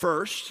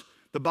 First,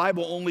 the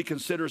Bible only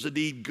considers a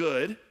deed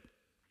good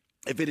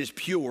if it is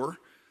pure,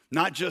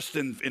 not just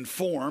in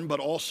form, but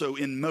also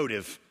in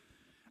motive.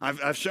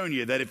 I've shown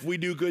you that if we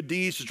do good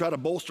deeds to try to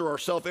bolster our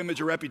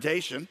self-image or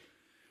reputation,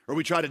 or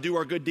we try to do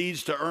our good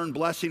deeds to earn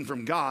blessing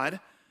from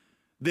God,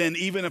 then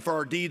even if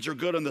our deeds are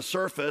good on the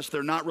surface,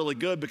 they're not really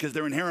good because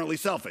they're inherently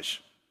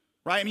selfish.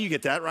 Right? I mean, you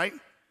get that, right?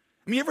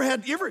 I mean,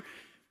 you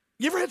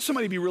ever had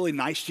somebody be really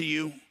nice to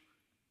you,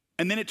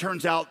 and then it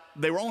turns out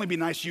they were only being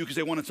nice to you because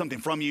they wanted something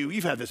from you?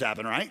 You've had this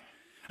happen, right?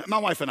 My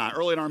wife and I,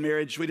 early in our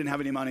marriage, we didn't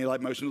have any money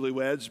like most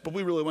newlyweds, but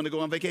we really wanted to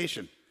go on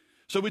vacation.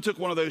 So we took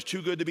one of those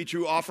too good to be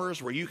true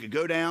offers where you could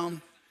go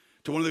down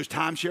to one of those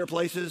timeshare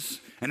places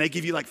and they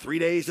give you like 3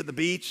 days at the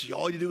beach.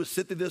 All you do is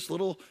sit through this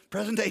little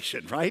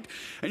presentation, right?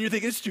 And you're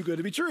thinking, it's too good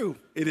to be true.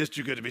 It is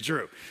too good to be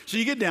true. So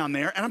you get down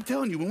there, and I'm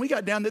telling you, when we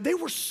got down there, they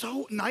were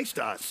so nice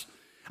to us.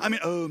 I mean,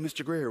 oh,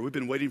 Mr. Greer, we've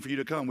been waiting for you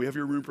to come. We have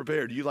your room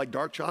prepared. Do you like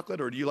dark chocolate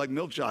or do you like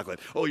milk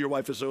chocolate? Oh, your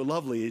wife is so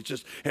lovely. It's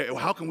just, hey,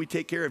 how can we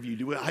take care of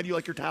you? How do you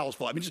like your towels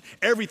full? I mean, just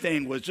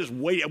everything was just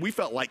waiting. We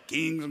felt like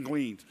kings and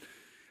queens.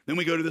 Then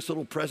we go to this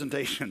little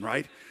presentation,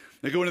 right?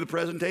 They go into the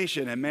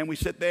presentation, and man, we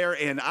sit there,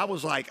 and I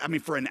was like, I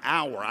mean, for an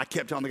hour, I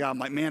kept telling the guy, I'm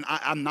like, man,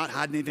 I'm not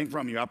hiding anything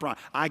from you. I promise.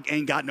 I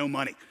ain't got no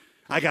money.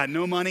 I got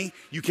no money.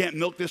 You can't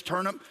milk this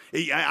turnip.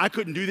 I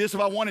couldn't do this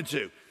if I wanted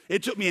to.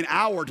 It took me an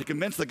hour to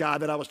convince the guy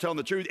that I was telling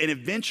the truth. And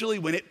eventually,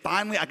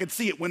 I could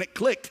see it when it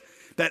clicked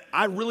that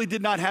I really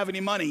did not have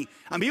any money.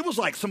 I mean, it was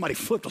like somebody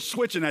flipped a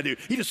switch in that dude.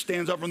 He just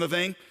stands up from the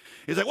thing.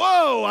 He's like,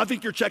 whoa, I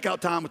think your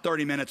checkout time was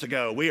 30 minutes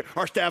ago.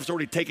 Our staff's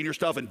already taken your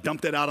stuff and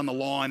dumped it out on the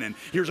lawn, and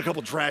here's a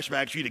couple trash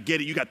bags for you to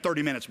get it. You got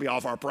 30 minutes to be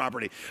off our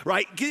property,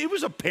 right? It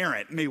was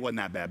apparent. Maybe it wasn't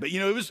that bad, but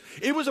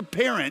it was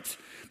apparent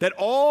that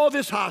all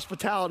this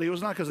hospitality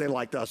was not because they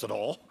liked us at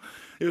all.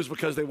 It was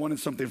because they wanted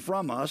something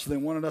from us. They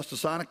wanted us to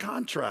sign a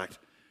contract.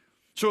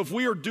 So if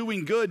we are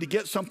doing good to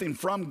get something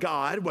from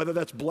God, whether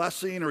that's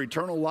blessing or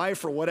eternal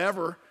life or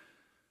whatever,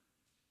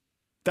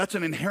 that's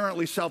an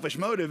inherently selfish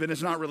motive, and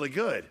it's not really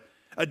good.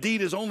 A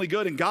deed is only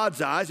good in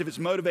God's eyes if it's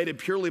motivated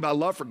purely by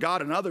love for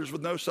God and others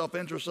with no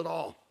self-interest at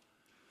all.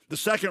 The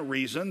second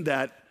reason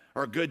that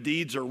our good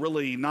deeds are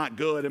really not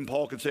good, and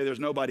Paul could say there's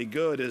nobody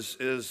good, is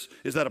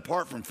that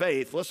apart from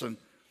faith, listen,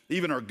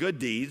 even our good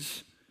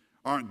deeds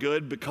aren't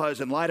good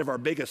because in light of our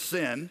biggest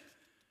sin,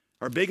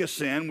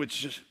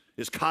 which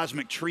is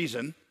cosmic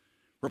treason,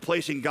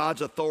 replacing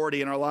God's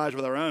authority in our lives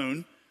with our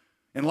own,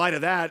 in light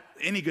of that,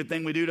 any good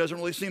thing we do doesn't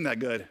really seem that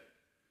good.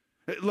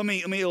 Let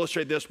me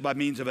illustrate this by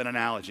means of an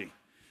analogy.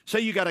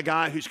 Say you got a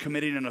guy who's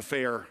committing an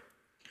affair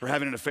or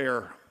having an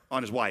affair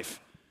on his wife.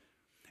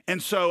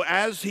 And so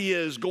as he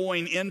is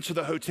going into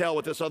the hotel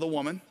with this other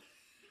woman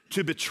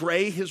to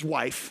betray his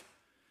wife,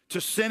 to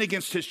sin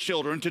against his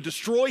children, to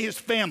destroy his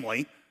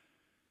family,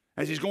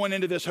 as he's going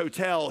into this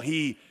hotel,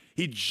 he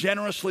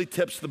generously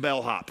tips the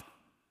bellhop.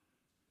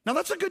 Now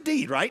that's a good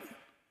deed, right?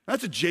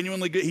 That's a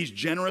genuinely good, he's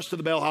generous to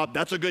the bellhop,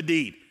 that's a good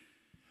deed.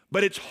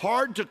 But it's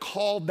hard to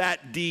call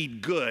that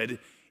deed good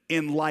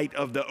in light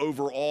of the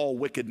overall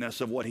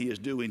wickedness of what he is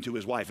doing to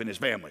his wife and his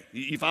family.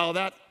 You follow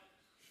that?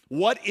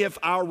 What if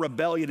our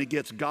rebellion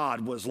against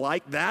God was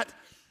like that,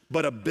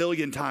 but a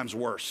billion times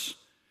worse?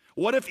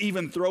 What if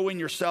even throwing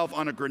yourself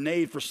on a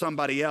grenade for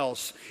somebody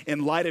else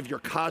in light of your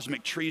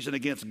cosmic treason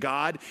against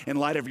God, in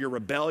light of your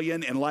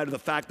rebellion, in light of the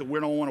fact that we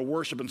don't want to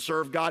worship and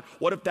serve God,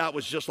 what if that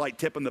was just like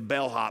tipping the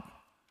bellhop?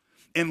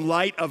 In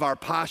light of our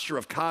posture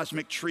of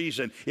cosmic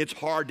treason, it's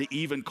hard to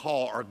even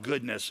call our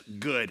goodness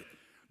good.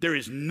 There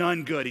is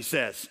none good, he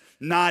says,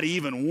 not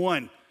even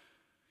one.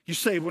 You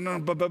say, well, no,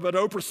 but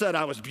Oprah said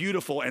I was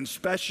beautiful and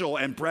special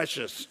and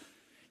precious.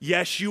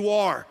 Yes, you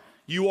are.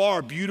 You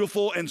are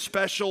beautiful and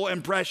special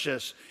and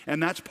precious,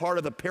 and that's part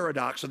of the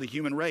paradox of the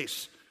human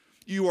race.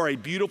 You are a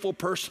beautiful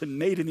person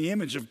made in the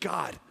image of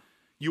God.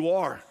 You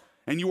are,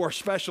 and you are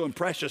special and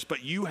precious,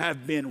 but you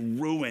have been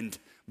ruined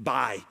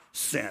by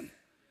sin.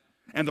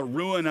 And the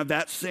ruin of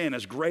that sin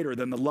is greater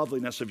than the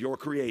loveliness of your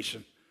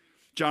creation.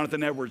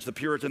 Jonathan Edwards, the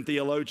Puritan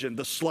theologian,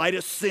 the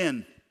slightest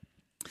sin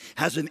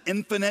has an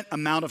infinite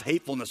amount of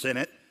hatefulness in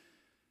it,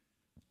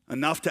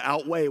 enough to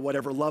outweigh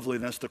whatever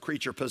loveliness the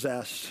creature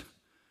possessed.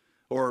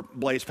 Or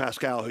Blaise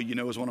Pascal, who you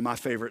know is one of my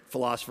favorite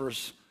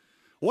philosophers.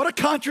 What a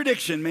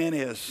contradiction man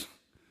is.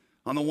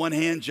 On the one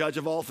hand, judge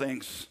of all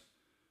things.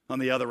 On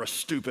the other, a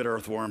stupid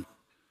earthworm.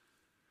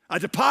 A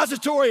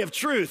depository of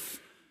truth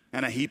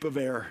and a heap of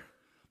error.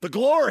 The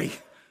glory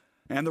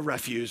and the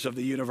refuse of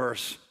the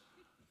universe.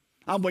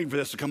 I'm waiting for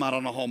this to come out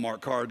on a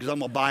Hallmark card because I'm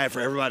going to buy it for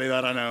everybody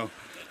that I know.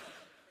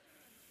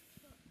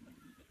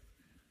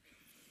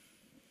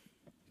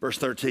 Verse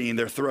 13,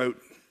 their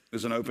throat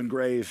is an open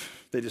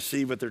grave. They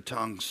deceive with their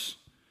tongues.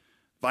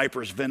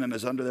 Viper's venom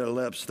is under their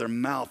lips. Their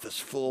mouth is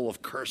full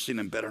of cursing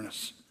and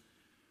bitterness.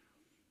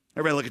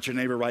 Everybody look at your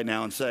neighbor right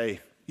now and say,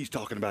 he's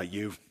talking about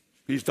you.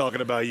 He's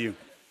talking about you.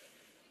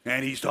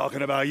 And he's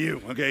talking about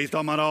you. Okay, he's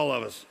talking about all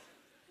of us.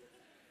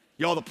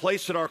 Y'all, the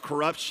place that our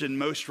corruption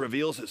most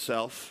reveals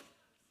itself,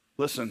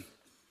 listen,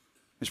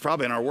 it's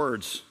probably in our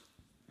words.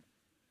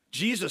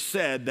 Jesus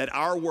said that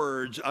our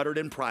words uttered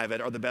in private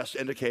are the best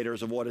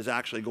indicators of what is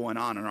actually going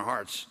on in our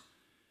hearts.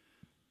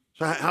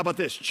 So how about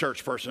this,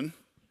 church person?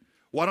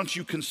 Why don't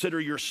you consider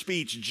your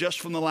speech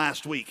just from the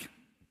last week?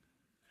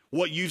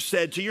 What you've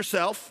said to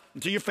yourself,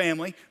 and to your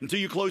family, and to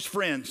your close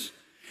friends.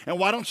 And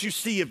why don't you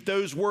see if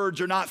those words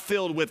are not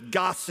filled with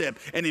gossip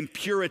and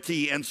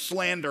impurity and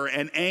slander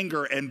and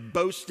anger and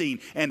boasting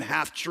and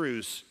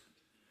half-truths?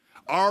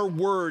 Our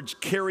words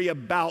carry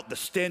about the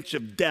stench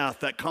of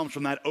death that comes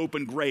from that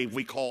open grave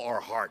we call our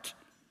heart.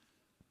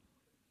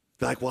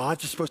 They're like, well, I'm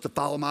just supposed to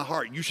follow my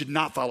heart. You should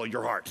not follow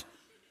your heart.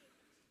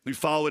 You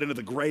follow it into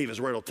the grave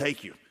is where it'll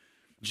take you.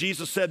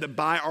 Jesus said that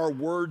by our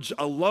words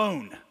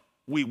alone,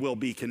 we will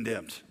be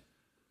condemned.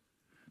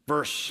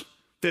 Verse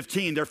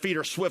 15, their feet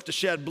are swift to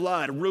shed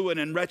blood. Ruin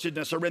and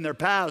wretchedness are in their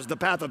paths. The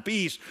path of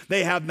peace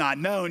they have not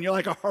known. You're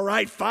like, all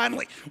right,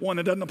 finally, one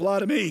that doesn't apply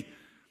to me.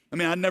 I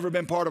mean, I've never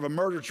been part of a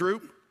murder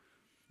troupe.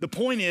 The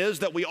point is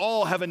that we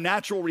all have a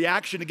natural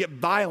reaction to get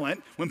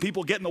violent when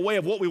people get in the way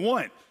of what we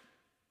want.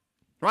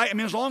 Right? I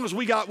mean, as long as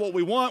we got what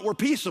we want, we're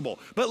peaceable.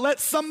 But let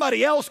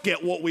somebody else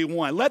get what we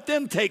want. Let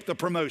them take the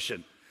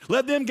promotion.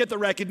 Let them get the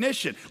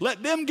recognition.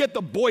 Let them get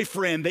the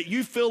boyfriend that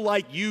you feel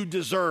like you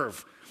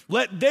deserve.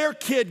 Let their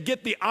kid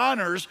get the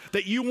honors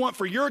that you want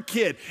for your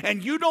kid.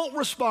 And you don't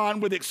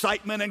respond with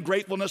excitement and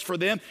gratefulness for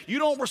them. You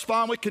don't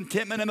respond with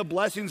contentment and the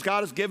blessings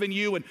God has given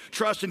you and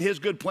trust in his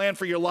good plan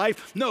for your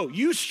life. No,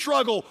 you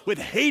struggle with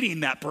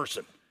hating that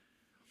person.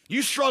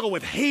 You struggle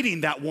with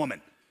hating that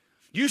woman.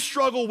 You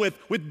struggle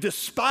with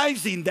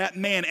despising that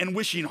man and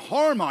wishing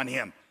harm on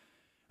him.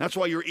 That's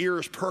why your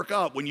ears perk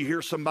up when you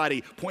hear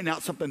somebody point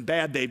out something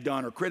bad they've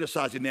done or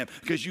criticizing them,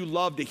 because you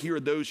love to hear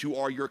those who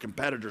are your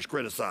competitors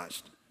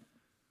criticized.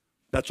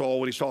 That's all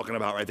what he's talking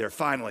about right there.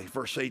 Finally,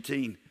 verse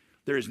 18,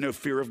 there is no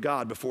fear of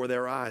God before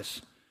their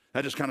eyes.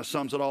 That just kind of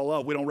sums it all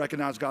up. We don't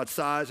recognize God's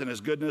size and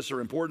his goodness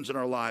or importance in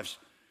our lives.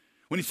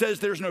 When he says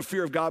there's no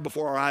fear of God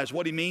before our eyes,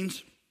 what he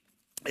means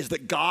is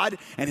that God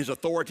and his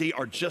authority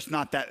are just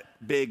not that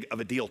big of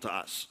a deal to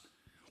us.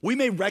 We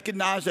may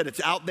recognize that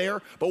it's out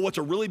there, but what's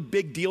a really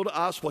big deal to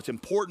us, what's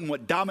important,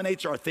 what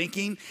dominates our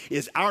thinking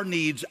is our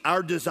needs,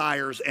 our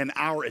desires, and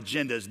our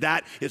agendas.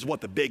 That is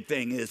what the big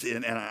thing is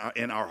in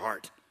our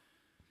heart.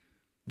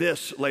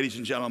 This, ladies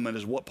and gentlemen,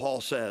 is what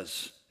Paul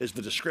says is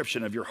the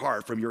description of your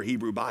heart from your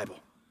Hebrew Bible.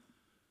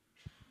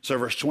 So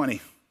verse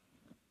 20,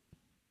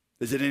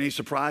 is it any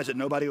surprise that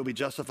nobody will be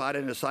justified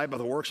in his sight by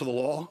the works of the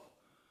law?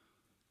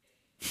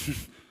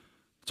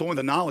 It's only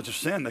the knowledge of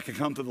sin that can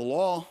come through the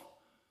law.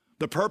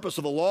 The purpose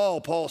of the law,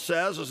 Paul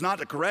says, is not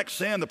to correct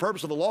sin. The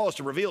purpose of the law is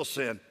to reveal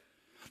sin.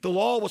 The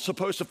law was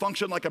supposed to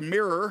function like a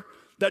mirror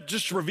that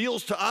just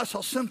reveals to us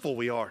how sinful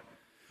we are.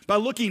 By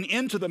looking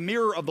into the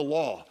mirror of the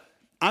law,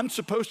 I'm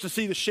supposed to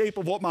see the shape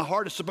of what my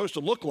heart is supposed to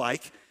look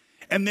like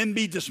and then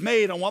be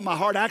dismayed on what my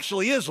heart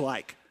actually is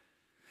like.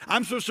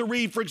 I'm supposed to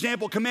read, for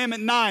example,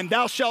 Commandment 9,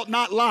 thou shalt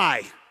not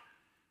lie.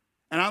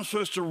 And I'm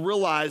supposed to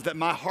realize that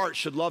my heart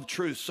should love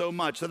truth so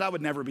much that I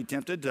would never be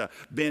tempted to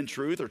bend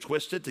truth or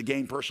twist it to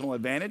gain personal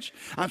advantage.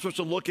 I'm supposed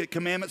to look at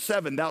Commandment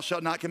 7, thou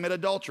shalt not commit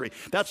adultery.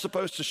 That's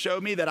supposed to show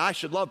me that I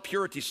should love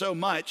purity so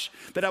much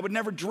that I would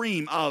never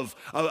dream of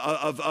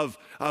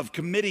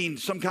committing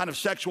some kind of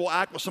sexual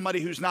act with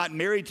somebody who's not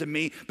married to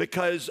me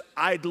because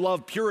I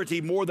love purity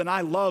more than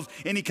I love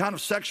any kind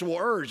of sexual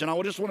urge. And I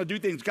would just want to do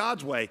things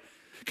God's way.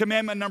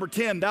 Commandment number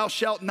 10, thou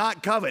shalt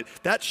not covet.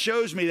 That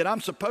shows me that I'm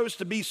supposed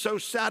to be so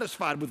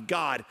satisfied with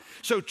God,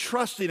 so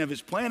trusting of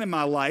his plan in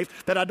my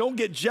life that I don't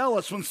get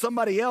jealous when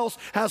somebody else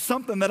has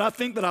something that I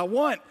think that I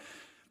want.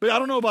 But I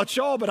don't know about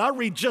y'all, but I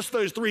read just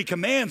those 3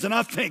 commands and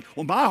I think,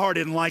 well, my heart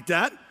isn't like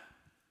that.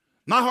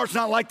 My heart's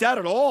not like that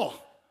at all.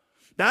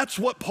 That's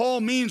what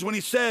Paul means when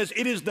he says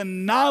it is the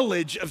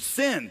knowledge of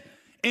sin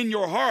in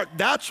your heart.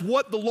 That's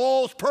what the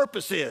law's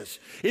purpose is.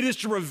 It is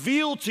to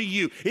reveal to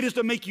you. It is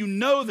to make you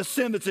know the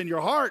sin that's in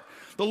your heart.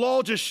 The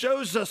law just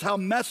shows us how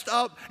messed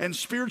up and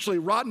spiritually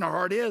rotten our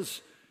heart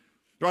is.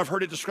 Or I've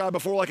heard it described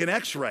before like an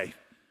x-ray.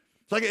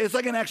 It's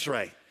like an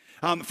x-ray.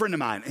 A friend of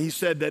mine, he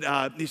said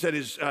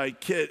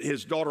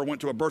his daughter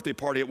went to a birthday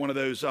party at one of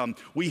those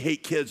we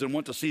hate kids and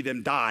want to see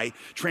them die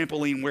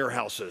trampoline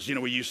warehouses,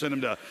 where you send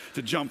them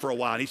to jump for a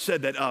while. And he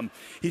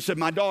said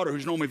my daughter,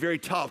 who's normally very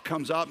tough,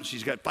 comes up and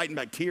she's got fighting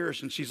back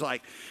tears, and she's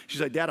like,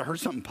 Dad, I heard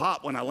something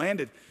pop when I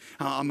landed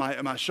on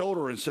my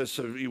shoulder, and says,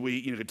 so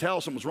we could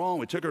tell something was wrong.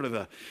 We took her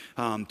to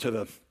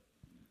the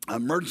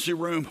emergency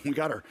room. We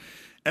got her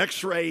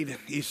x-rayed,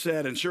 he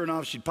said, and sure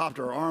enough, she popped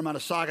her arm out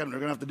of socket, and they're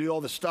gonna have to do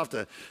all this stuff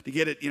to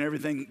get it,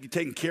 everything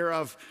taken care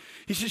of.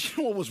 He says,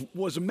 what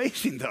was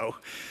amazing though,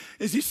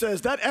 is he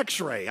says, that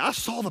x-ray, I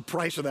saw the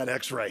price of that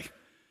x-ray.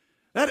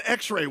 That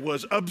x-ray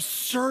was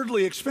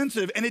absurdly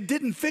expensive, and it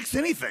didn't fix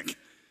anything.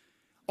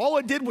 All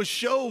it did was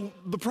show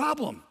the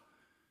problem,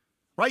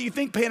 right? You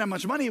think paying that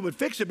much money would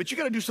fix it, but you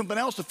gotta do something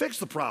else to fix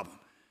the problem.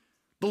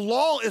 The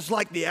law is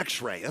like the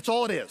x-ray, that's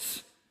all it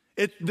is.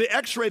 It's the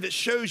x-ray that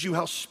shows you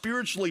how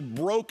spiritually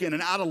broken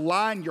and out of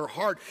line your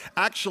heart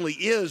actually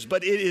is,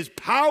 but it is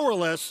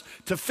powerless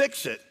to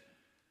fix it.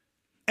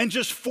 And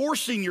just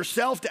forcing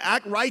yourself to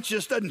act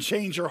righteous doesn't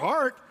change your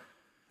heart.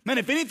 Man,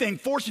 if anything,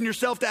 forcing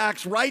yourself to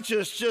act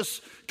righteous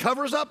just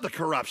covers up the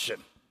corruption.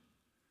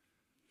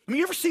 I mean,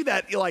 you ever see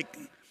that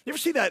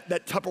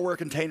Tupperware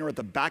container at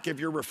the back of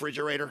your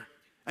refrigerator?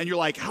 And you're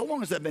like, how long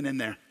has that been in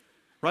there?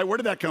 Right? Where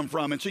did that come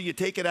from? And so you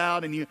take it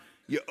out and you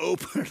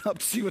open it up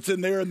to see what's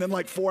in there, and then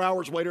like 4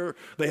 hours later,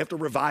 they have to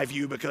revive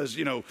you because,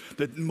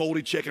 the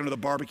moldy chicken or the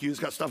barbecue's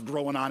got stuff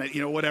growing on it,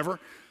 whatever.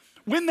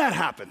 When that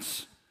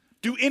happens,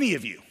 do any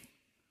of you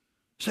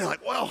say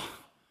like, well,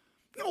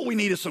 what we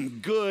need is some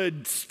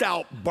good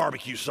stout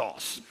barbecue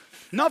sauce.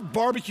 Enough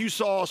barbecue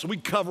sauce, we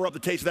cover up the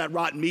taste of that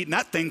rotten meat, and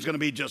that thing's gonna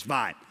be just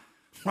fine.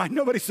 Right?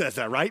 Nobody says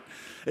that, right?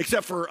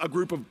 Except for a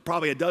group of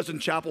probably a dozen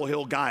Chapel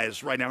Hill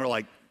guys right now who are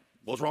like,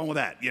 what's wrong with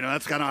that?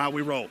 That's kind of how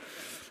we roll.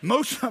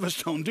 Most of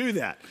us don't do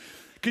that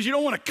because you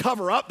don't want to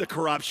cover up the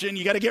corruption.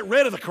 You got to get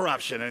rid of the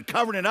corruption, and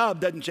covering it up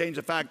doesn't change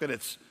the fact that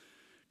it's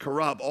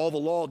corrupt. All the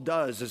law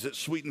does is it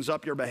sweetens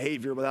up your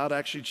behavior without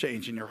actually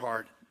changing your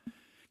heart.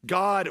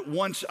 God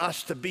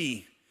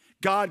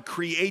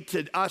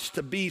created us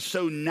to be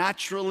so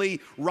naturally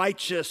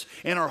righteous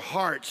in our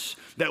hearts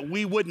that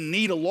we wouldn't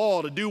need a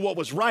law to do what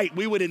was right.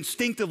 We would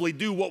instinctively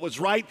do what was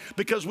right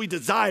because we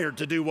desired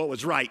to do what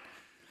was right.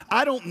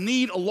 I don't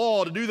need a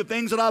law to do the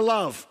things that I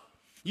love.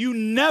 You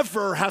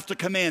never have to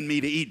command me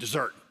to eat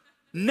dessert.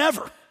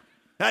 Never.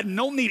 I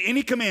don't need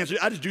any commands.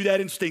 I just do that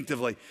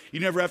instinctively. You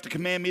never have to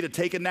command me to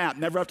take a nap.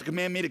 Never have to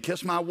command me to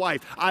kiss my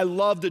wife. I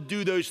love to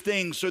do those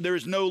things, so there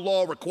is no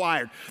law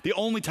required. The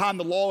only time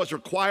the law is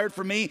required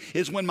for me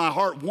is when my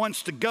heart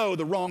wants to go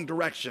the wrong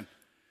direction.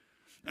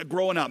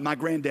 Growing up, my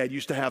granddad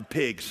used to have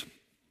pigs.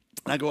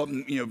 I go up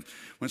and, when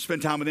I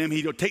spend time with him,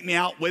 he'd go take me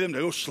out with him to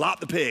go slop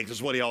the pigs,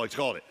 is what he always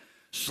called it.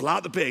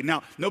 Slop the pig.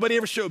 Now, nobody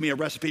ever showed me a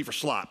recipe for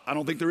slop. I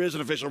don't think there is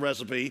an official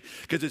recipe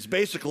because it's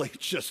basically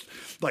just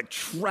like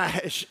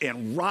trash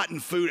and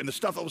rotten food and the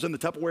stuff that was in the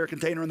Tupperware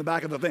container in the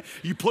back of the thing.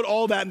 You put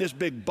all that in this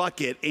big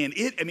bucket, and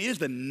it is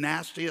the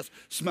nastiest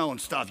smelling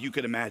stuff you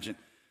could imagine.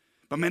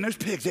 But man, those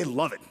pigs, they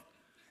love it.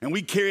 And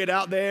we'd carry it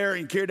out there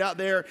and carry it out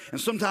there. And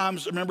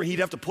sometimes, remember, he'd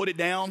have to put it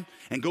down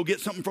and go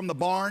get something from the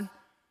barn.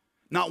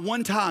 Not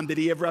one time did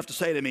he ever have to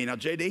say to me, now,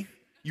 JD,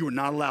 you are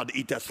not allowed to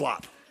eat that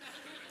slop.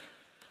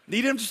 He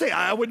didn't have to say,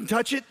 I wouldn't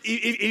touch it.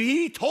 If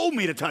he told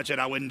me to touch it,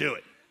 I wouldn't do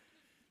it.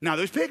 Now,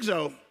 those pigs,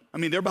 though, I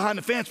mean, they're behind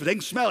the fence, but they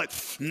can smell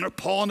it. And they're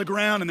pawing the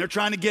ground, and they're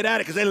trying to get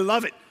at it because they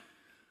love it.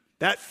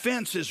 That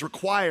fence is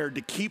required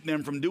to keep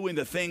them from doing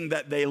the thing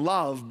that they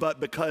love, but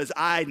because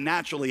I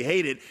naturally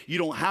hate it, you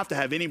don't have to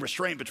have any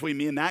restraint between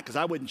me and that because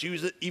I wouldn't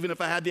choose it even if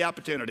I had the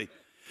opportunity.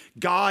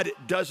 God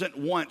doesn't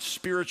want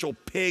spiritual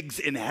pigs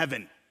in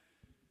heaven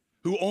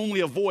who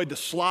only avoid the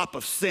slop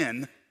of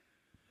sin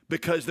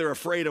because they're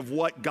afraid of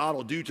what God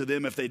will do to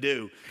them if they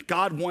do.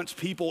 God wants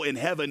people in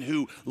heaven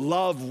who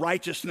love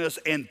righteousness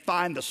and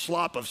find the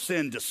slop of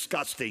sin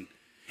disgusting.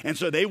 And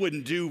so they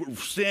wouldn't do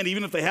sin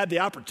even if they had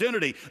the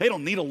opportunity. They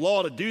don't need a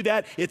law to do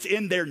that. It's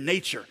in their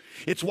nature.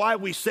 It's why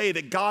we say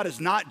that God is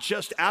not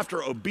just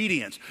after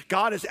obedience.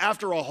 God is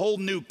after a whole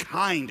new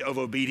kind of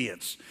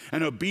obedience,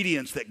 an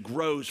obedience that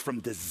grows from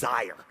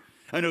desire,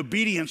 an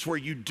obedience where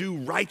you do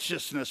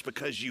righteousness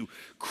because you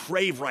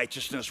crave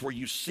righteousness, where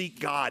you seek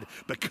God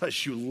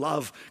because you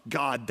love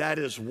God. That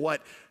is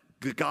what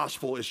the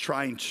gospel is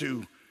trying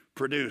to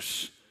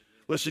produce.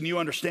 Listen, you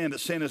understand that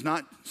sin is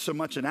not so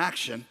much an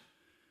action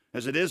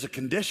as it is a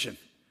condition.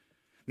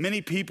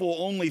 Many people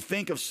only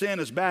think of sin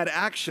as bad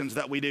actions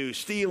that we do,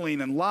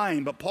 stealing and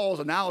lying, but Paul's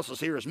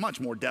analysis here is much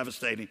more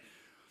devastating.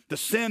 The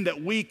sin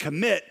that we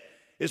commit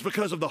is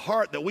because of the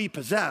heart that we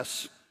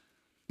possess.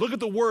 Look at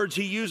the words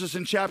he uses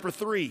in chapter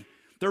 3.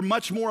 They're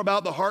much more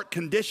about the heart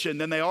condition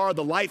than they are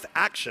the life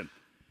action.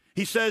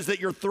 He says that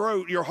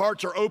your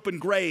hearts are open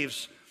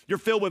graves. You're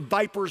filled with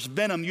viper's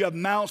venom. You have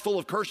mouths full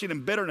of cursing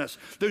and bitterness.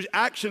 Those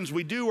actions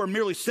we do are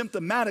merely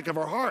symptomatic of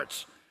our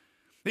hearts.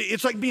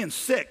 It's like being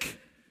sick,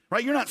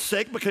 right? You're not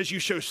sick because you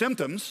show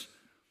symptoms.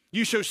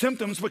 You show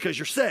symptoms because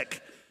you're sick.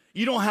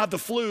 You don't have the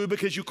flu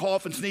because you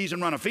cough and sneeze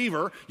and run a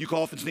fever. You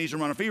cough and sneeze and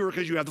run a fever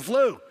because you have the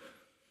flu.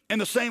 In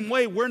the same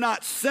way, we're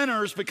not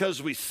sinners because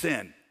we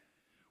sin.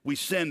 We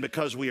sin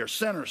because we are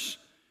sinners.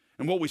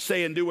 And what we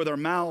say and do with our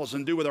mouths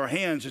and do with our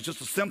hands is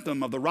just a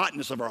symptom of the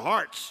rottenness of our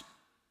hearts,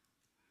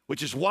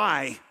 which is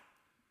why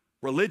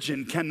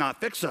religion cannot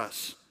fix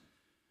us.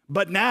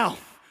 But now,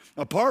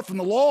 apart from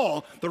the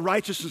law, the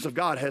righteousness of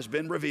God has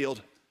been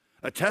revealed,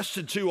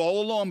 attested to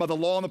all along by the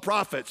law and the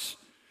prophets.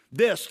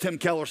 This, Tim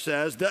Keller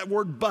says, that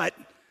word but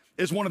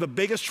is one of the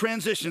biggest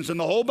transitions in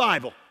the whole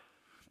Bible.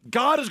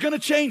 God is going to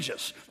change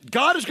us.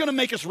 God is going to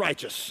make us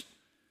righteous.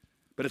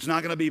 But it's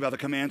not going to be by the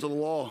commands of the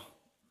law.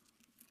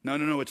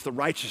 No, it's the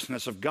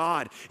righteousness of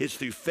God. It's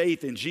through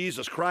faith in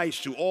Jesus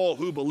Christ to all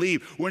who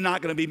believe. We're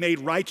not going to be made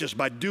righteous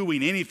by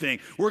doing anything.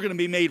 We're going to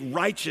be made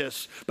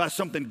righteous by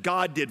something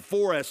God did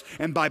for us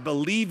and by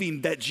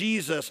believing that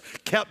Jesus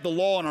kept the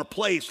law in our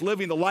place,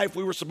 living the life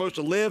we were supposed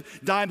to live,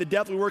 dying the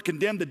death we were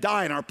condemned to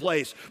die in our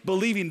place.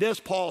 Believing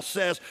this, Paul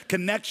says,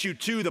 connects you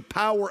to the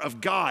power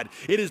of God.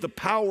 It is the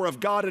power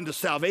of God into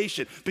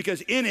salvation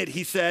because in it,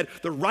 he said,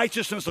 the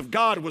righteousness of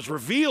God was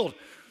revealed.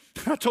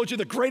 I told you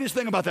the greatest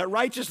thing about that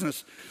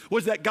righteousness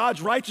was that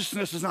God's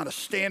righteousness is not a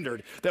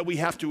standard that we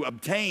have to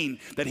obtain,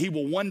 that he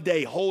will one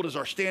day hold as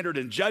our standard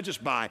and judge us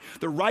by.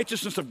 The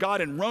righteousness of God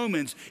in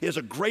Romans is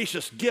a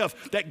gracious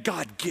gift that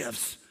God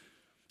gives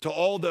to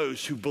all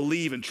those who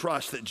believe and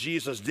trust that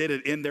Jesus did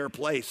it in their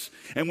place.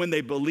 And when they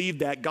believe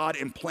that, God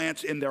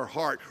implants in their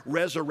heart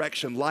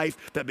resurrection life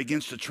that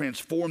begins to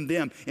transform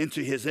them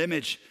into his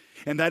image.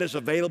 And that is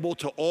available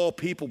to all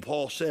people,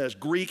 Paul says,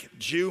 Greek,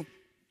 Jew,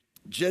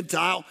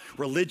 Gentile,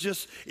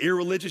 religious,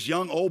 irreligious,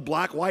 young, old,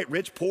 black, white,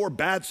 rich, poor,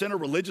 bad sinner,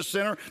 religious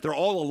sinner. They're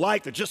all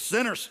alike. They're just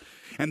sinners.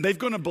 And they're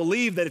going to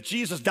believe that if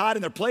Jesus died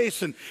in their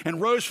place and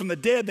rose from the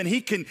dead, then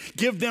he can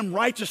give them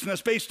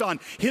righteousness based on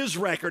his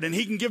record. And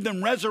he can give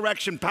them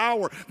resurrection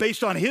power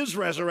based on his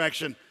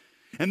resurrection.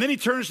 And then he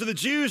turns to the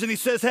Jews and he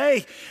says,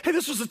 hey,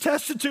 this was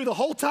attested to the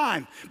whole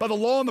time by the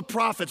law and the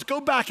prophets.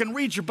 Go back and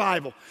read your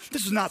Bible.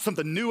 This is not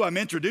something new I'm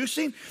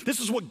introducing. This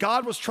is what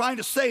God was trying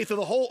to say through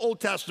the whole Old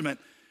Testament.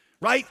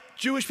 Right?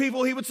 Jewish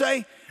people, he would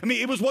say. I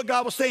mean, it was what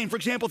God was saying, for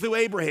example, through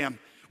Abraham,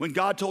 when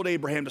God told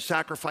Abraham to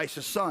sacrifice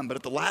his son. But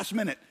at the last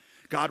minute,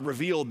 God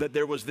revealed that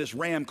there was this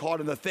ram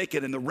caught in the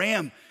thicket, and the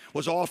ram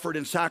was offered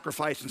in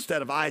sacrifice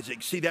instead of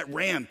Isaac. See, that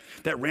ram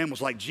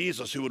was like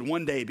Jesus, who would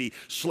one day be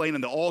slain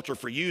on the altar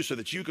for you so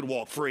that you could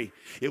walk free.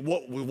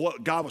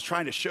 What God was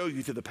trying to show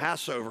you through the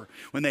Passover,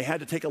 when they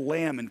had to take a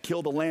lamb and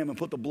kill the lamb and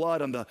put the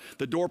blood on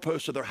the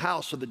doorpost of their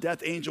house so the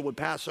death angel would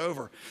pass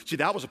over. See,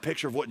 that was a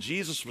picture of what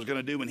Jesus was going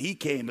to do when he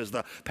came as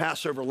the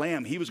Passover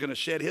lamb. He was going to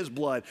shed his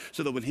blood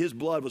so that when his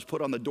blood was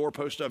put on the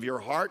doorpost of your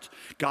heart,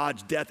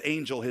 God's death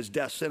angel, his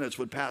death sentence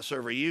would pass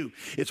over you.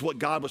 It's what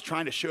God was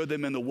trying to show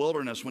them in the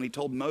wilderness when he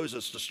told Moses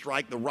Moses to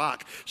strike the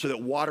rock so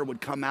that water would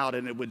come out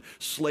and it would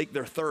slake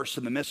their thirst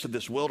in the midst of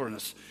this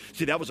wilderness.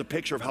 See, that was a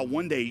picture of how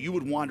one day you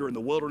would wander in the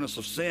wilderness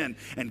of sin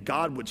and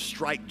God would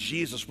strike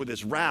Jesus with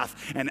his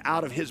wrath, and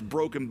out of his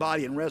broken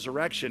body and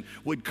resurrection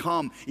would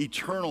come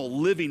eternal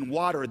living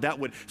water that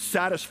would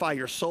satisfy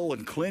your soul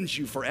and cleanse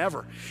you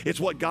forever. It's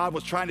what God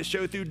was trying to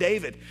show through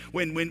David.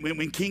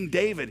 When King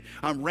David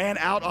ran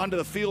out onto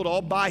the field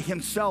all by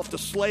himself to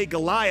slay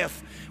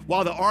Goliath,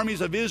 while the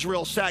armies of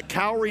Israel sat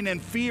cowering in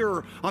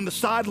fear on the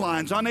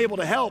sidelines, unable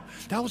to help,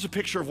 that was a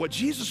picture of what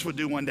Jesus would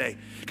do one day.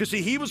 Because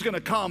see, he was going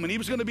to come and he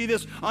was going to be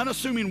this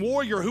unassuming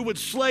warrior who would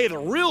slay the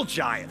real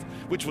giant,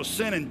 which was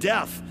sin and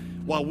death,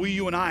 while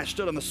you and I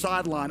stood on the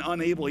sideline,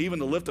 unable even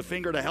to lift a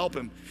finger to help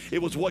him.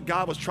 It was what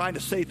God was trying to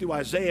say through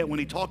Isaiah when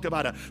he talked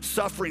about a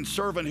suffering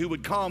servant who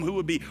would come, who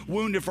would be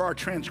wounded for our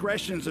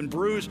transgressions and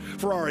bruised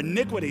for our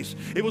iniquities.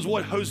 It was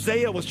what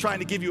Hosea was trying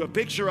to give you a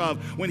picture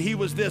of when he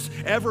was this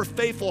ever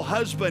faithful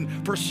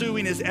husband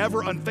pursuing his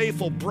ever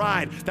unfaithful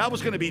bride. That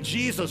was going to be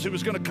Jesus, who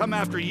was going to come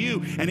after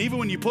you. And even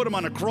when you put him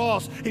on a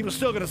cross, he was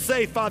still going to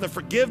say, Father,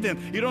 forgive them.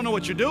 You don't know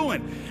what you're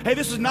doing. Hey,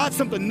 this is not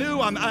something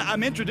new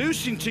I'm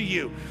introducing to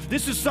you.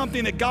 This is something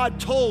that God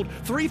told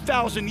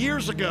 3,000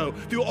 years ago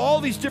through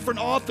all these different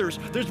authors.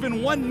 There's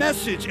been one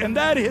message, and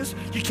that is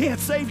you can't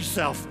save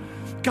yourself.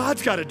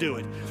 God's got to do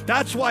it.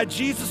 That's why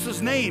Jesus'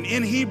 name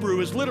in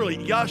Hebrew is literally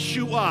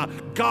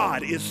Yeshua.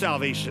 God is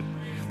salvation.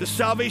 The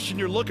salvation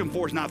you're looking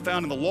for is not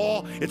found in the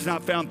law. It's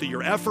not found through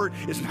your effort.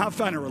 It's not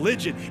found in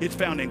religion. It's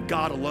found in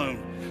God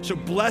alone. So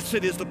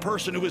blessed is the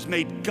person who has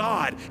made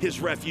God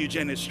his refuge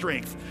and his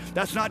strength.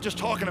 That's not just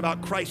talking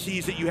about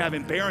crises that you have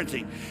in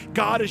parenting.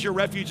 God as your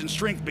refuge and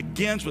strength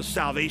begins with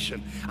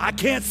salvation. I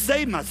can't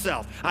save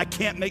myself. I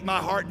can't make my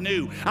heart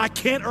new. I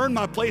can't earn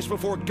my place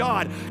before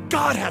God.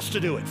 God has to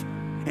do it.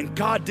 And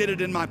God did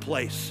it in my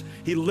place.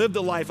 He lived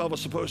the life I was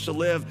supposed to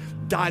live,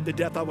 died the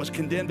death I was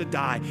condemned to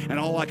die, and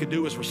all I could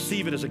do was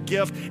receive it as a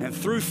gift. And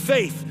through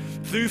faith,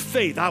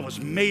 I was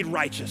made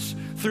righteous.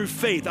 Through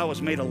faith, I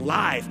was made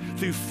alive.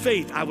 Through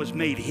faith, I was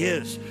made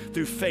his.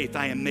 Through faith,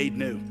 I am made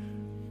new.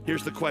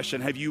 Here's the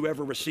question. Have you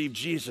ever received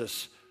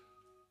Jesus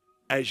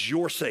as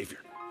your Savior?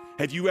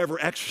 Have you ever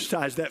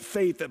exercised that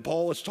faith that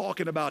Paul is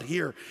talking about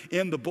here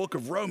in the book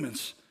of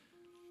Romans?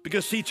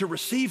 Because see, to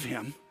receive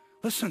him,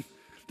 listen,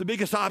 the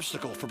biggest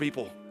obstacle for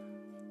people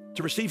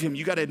to receive him,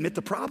 you got to admit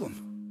the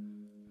problem.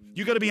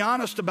 You got to be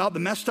honest about the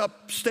messed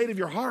up state of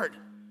your heart.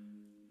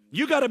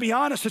 You got to be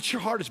honest that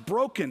your heart is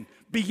broken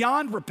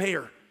beyond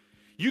repair.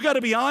 You got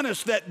to be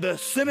honest that the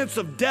sentence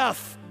of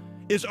death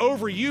is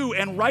over you,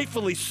 and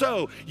rightfully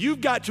so.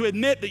 You've got to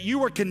admit that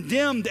you are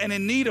condemned and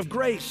in need of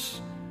grace.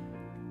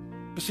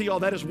 But see, y'all,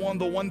 that is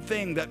the one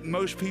thing that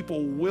most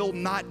people will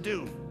not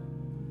do.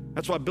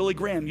 That's why Billy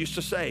Graham used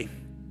to say,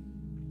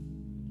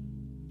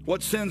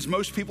 what sends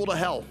most people to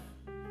hell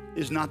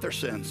is not their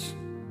sins.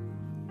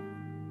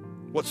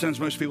 What sends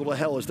most people to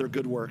hell is their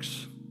good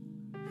works.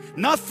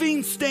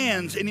 Nothing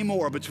stands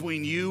anymore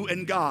between you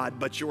and God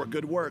but your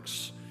good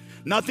works.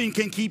 Nothing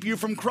can keep you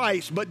from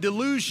Christ but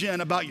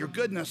delusion about your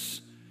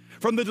goodness.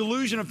 From the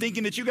delusion of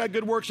thinking that you got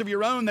good works of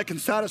your own that can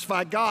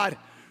satisfy God.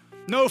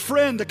 No,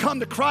 friend, to come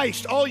to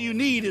Christ, all you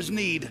need is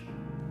need.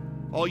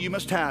 All you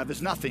must have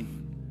is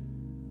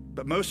nothing.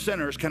 But most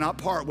sinners cannot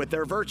part with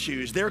their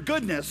virtues, their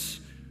goodness,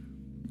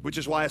 which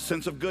is why a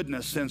sense of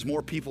goodness sends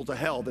more people to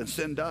hell than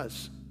sin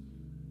does.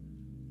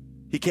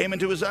 He came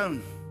into his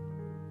own.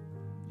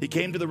 He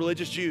came to the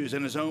religious Jews,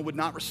 and his own would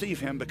not receive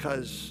him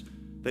because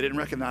they didn't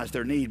recognize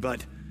their need.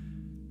 But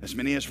as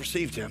many as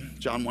received him,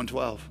 John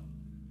 1:12,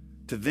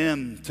 to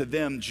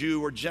them,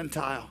 Jew or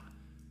Gentile,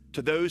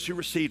 to those who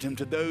received him,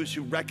 to those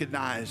who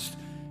recognized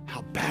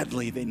how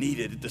badly they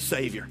needed the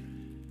Savior,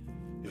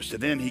 it was to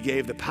them he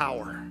gave the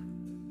power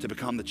to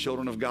become the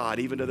children of God,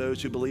 even to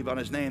those who believe on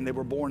his name. They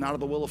were born not of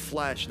the will of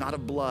flesh, not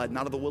of blood,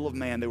 not of the will of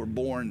man. They were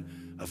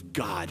born of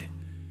God,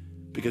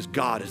 because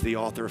God is the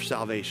author of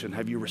salvation.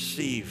 Have you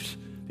received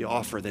the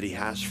offer that he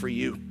has for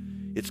you?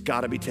 It's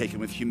got to be taken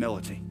with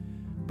humility,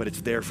 but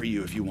it's there for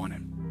you if you want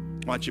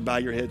him. Why don't you bow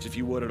your heads, if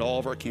you would, at all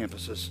of our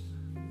campuses.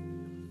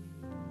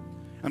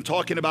 I'm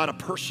talking about a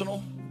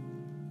personal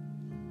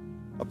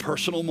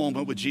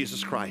moment with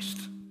Jesus Christ.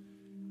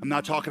 I'm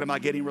not talking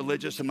about getting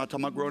religious. I'm not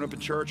talking about growing up in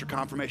church or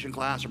confirmation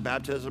class or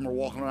baptism or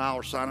walking an aisle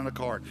or signing a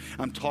card.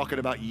 I'm talking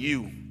about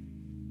you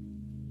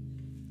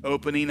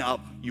opening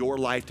up your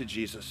life to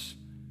Jesus.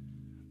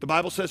 The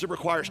Bible says it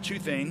requires two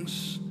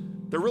things.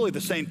 They're really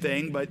the same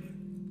thing, but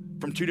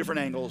from two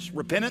different angles: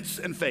 repentance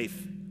and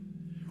faith.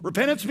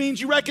 Repentance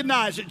means you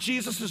recognize that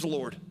Jesus is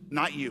Lord,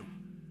 not you.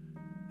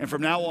 And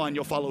from now on,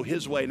 you'll follow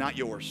his way, not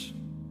yours.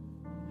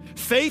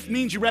 Faith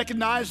means you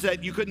recognize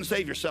that you couldn't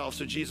save yourself,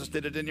 so Jesus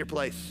did it in your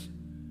place.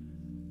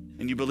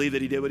 And you believe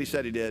that he did what he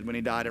said he did when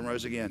he died and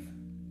rose again.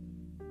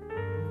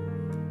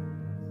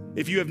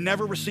 If you have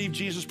never received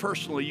Jesus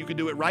personally, you can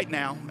do it right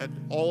now at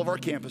all of our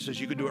campuses.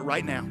 You can do it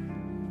right now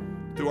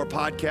through our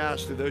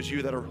podcast, through those of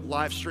you that are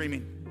live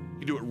streaming. You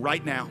can do it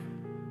right now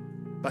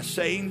by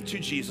saying to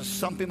Jesus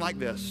something like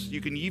this.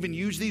 You can even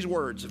use these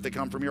words if they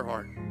come from your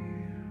heart.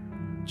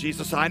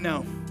 Jesus, I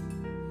know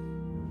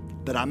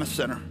that I'm a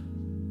sinner,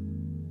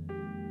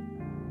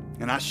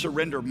 and I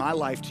surrender my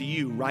life to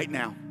you right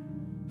now,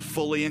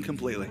 fully and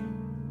completely.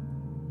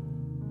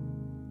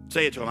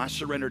 Say it to him. I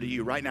surrender to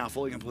you right now,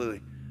 fully and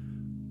completely.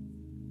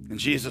 And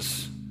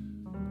Jesus,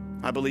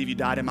 I believe you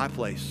died in my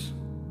place.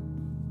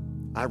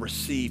 I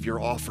receive your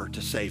offer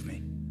to save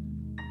me.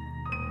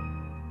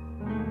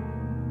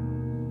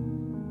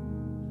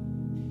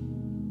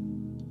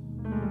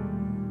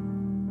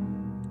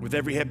 With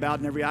every head bowed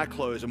and every eye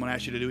closed, I'm going to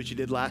ask you to do what you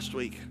did last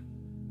week.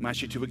 I'm going to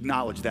ask you to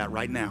acknowledge that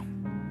right now.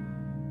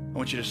 I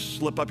want you to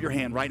slip up your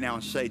hand right now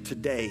and say,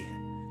 today,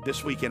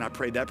 this weekend, I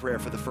prayed that prayer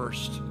for the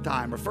first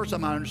time, or first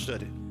time I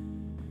understood it.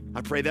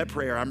 I prayed that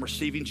prayer. I'm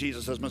receiving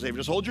Jesus as my Savior.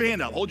 Just hold your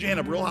hand up. Hold your hand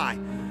up real high.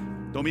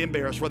 Don't be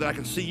embarrassed, whether I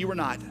can see you or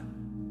not.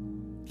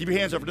 Keep your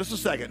hands up for just a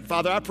second.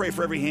 Father, I pray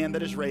for every hand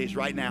that is raised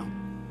right now.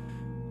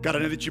 God, I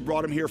know that you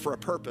brought them here for a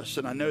purpose,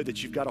 and I know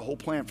that you've got a whole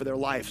plan for their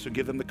life, so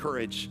give them the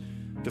courage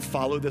to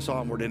follow this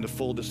onward into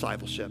full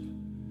discipleship.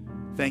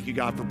 Thank you,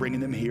 God, for bringing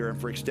them here and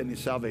for extending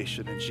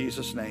salvation. In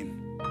Jesus'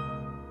 name.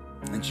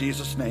 In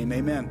Jesus' name,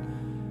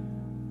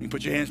 amen. You can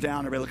put your hands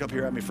down. Everybody look up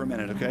here at me for a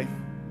minute, okay?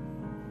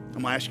 I'm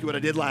going to ask you what I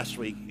did last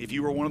week. If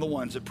you were one of the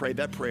ones that prayed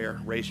that prayer,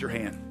 raise your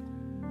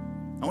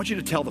hand. I want you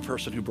to tell the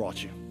person who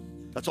brought you.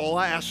 That's all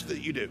I ask that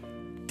you do.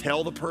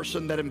 Tell the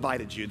person that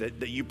invited you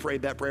that you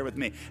prayed that prayer with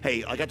me.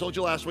 Hey, like I told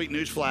you last week,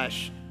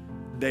 newsflash,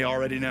 they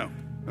already know,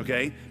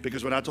 okay?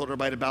 Because when I told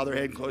everybody to bow their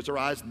head and close their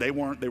eyes, they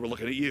weren't. They were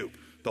looking at you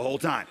the whole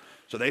time.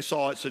 So they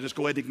saw it. So just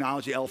go ahead and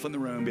acknowledge the elephant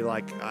in the room. Be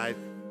like, I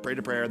prayed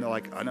a prayer. And they're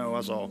like, I know,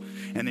 I saw.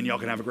 And then y'all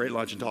can have a great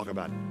lunch and talk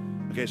about it.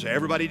 Okay, so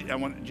everybody, I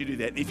want you to do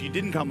that. If you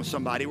didn't come with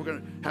somebody, we're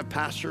going to have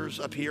pastors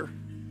up here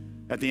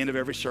at the end of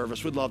every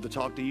service. We'd love to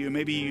talk to you.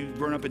 Maybe you've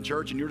grown up in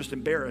church and you're just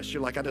embarrassed.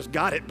 You're like, I just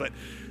got it, but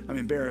I'm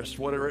embarrassed.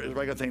 Whatever is the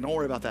regular thing. Don't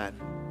worry about that.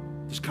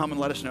 Just come and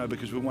let us know,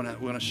 because we want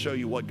to show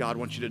you what God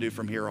wants you to do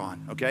from here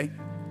on, okay?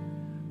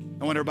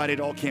 I want everybody at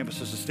all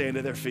campuses to stand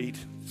to their feet.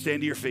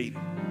 Stand to your feet.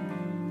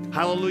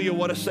 Hallelujah,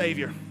 what a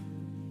Savior.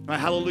 All right,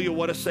 hallelujah,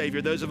 what a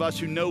Savior. Those of us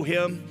who know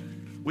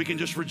him, we can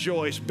just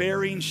rejoice,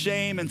 bearing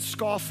shame and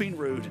scoffing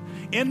rude.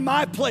 In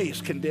my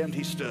place condemned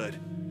he stood,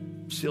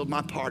 sealed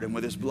my pardon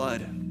with his blood.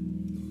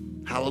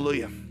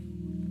 Hallelujah.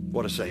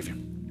 What a Savior.